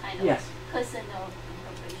artists, kind of Yes. personal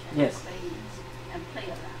interpretation, Yes. and play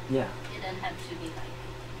around. Yeah. It doesn't have to be like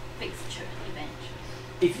fixture event.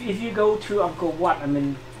 If you go to Angkor Wat, I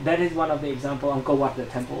mean, that is one of the examples, Angkor Wat, the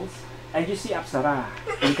temples, and you see Apsara,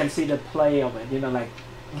 you can see the play of it, like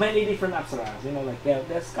many different Apsaras, like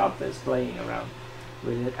they're sculptors playing around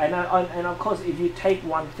with it. And of course, if you take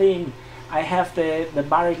one theme, I have the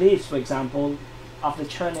bas-reliefs, for example, of the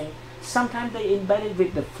churning. Sometimes they embed it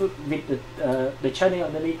with the churning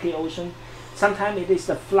of the Milky Ocean. Sometimes it is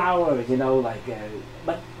the flowers,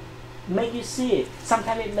 but make you see it.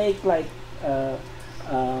 Sometimes it make like the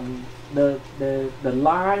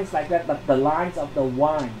lines like that, but the lines of the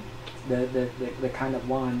wine, the kind of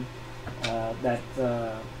wine that,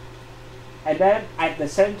 and then at the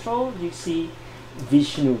central you see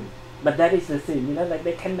Vishnu, but that is the thing, like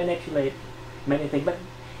they can manipulate many things, but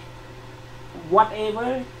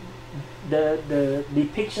whatever the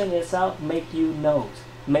depiction itself make you know,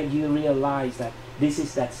 make you realize that this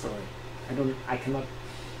is that story. I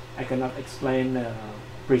cannot explain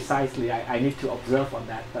precisely. I need to observe on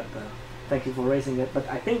that, but thank you for raising it. But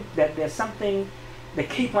I think that there's something, the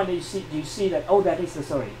key point that you see that, oh, that is the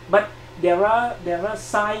story. But there are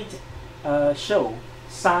side show,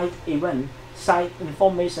 side event, side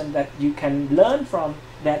information that you can learn from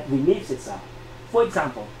that reliefs itself. For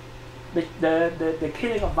example, the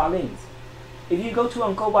killing of violins. If you go to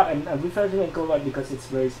Angkor Wat, and I refer to Angkor Wat because it's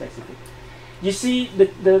very specific, you see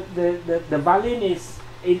the violin is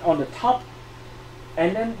on the top,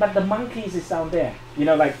 and then but the monkeys is down there,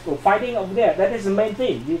 like fighting over there. That is the main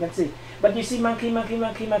thing you can see. But you see monkey,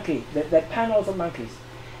 that panels of monkeys.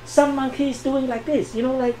 Some monkeys doing like this,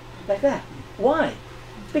 like that. Why?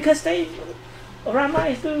 Because Rama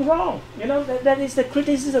is doing wrong. That is the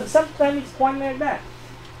criticism. Sometimes it's one like that.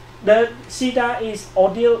 The Sita is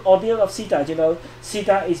ordeal of Sita.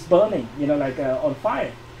 Sita is burning. Like on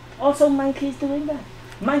fire. Also, monkeys doing that.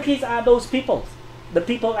 Monkeys are those people, the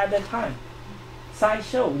people at that time.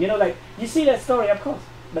 Sideshow. Like you see that story, of course,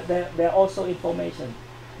 but they're also information.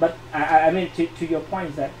 But I mean, to your point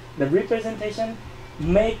is that the representation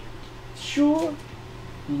make sure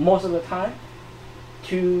most of the time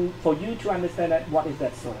for you to understand that what is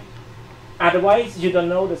that story. Otherwise, you don't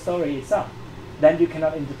know the story itself. Then you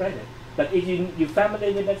cannot interpret it. But if you're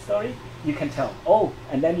familiar with that story, you can tell. Oh,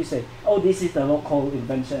 and then you say, oh, this is the local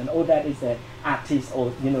invention. Oh, that is the artist,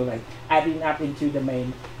 or like adding up into the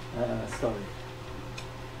main story.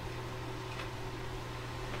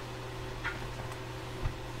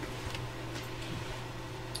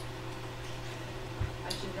 I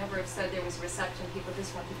should never have said there was reception. People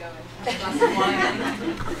just want to go and have a glass of wine.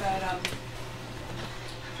 But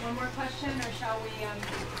one more question, or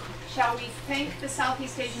shall we thank the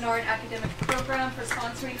Southeast Asian Art Academic Program for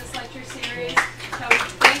sponsoring this lecture series? Shall we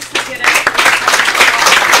thank the students for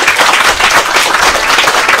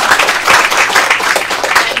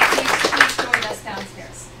and please join us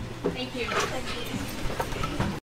downstairs. Thank you. Thank you.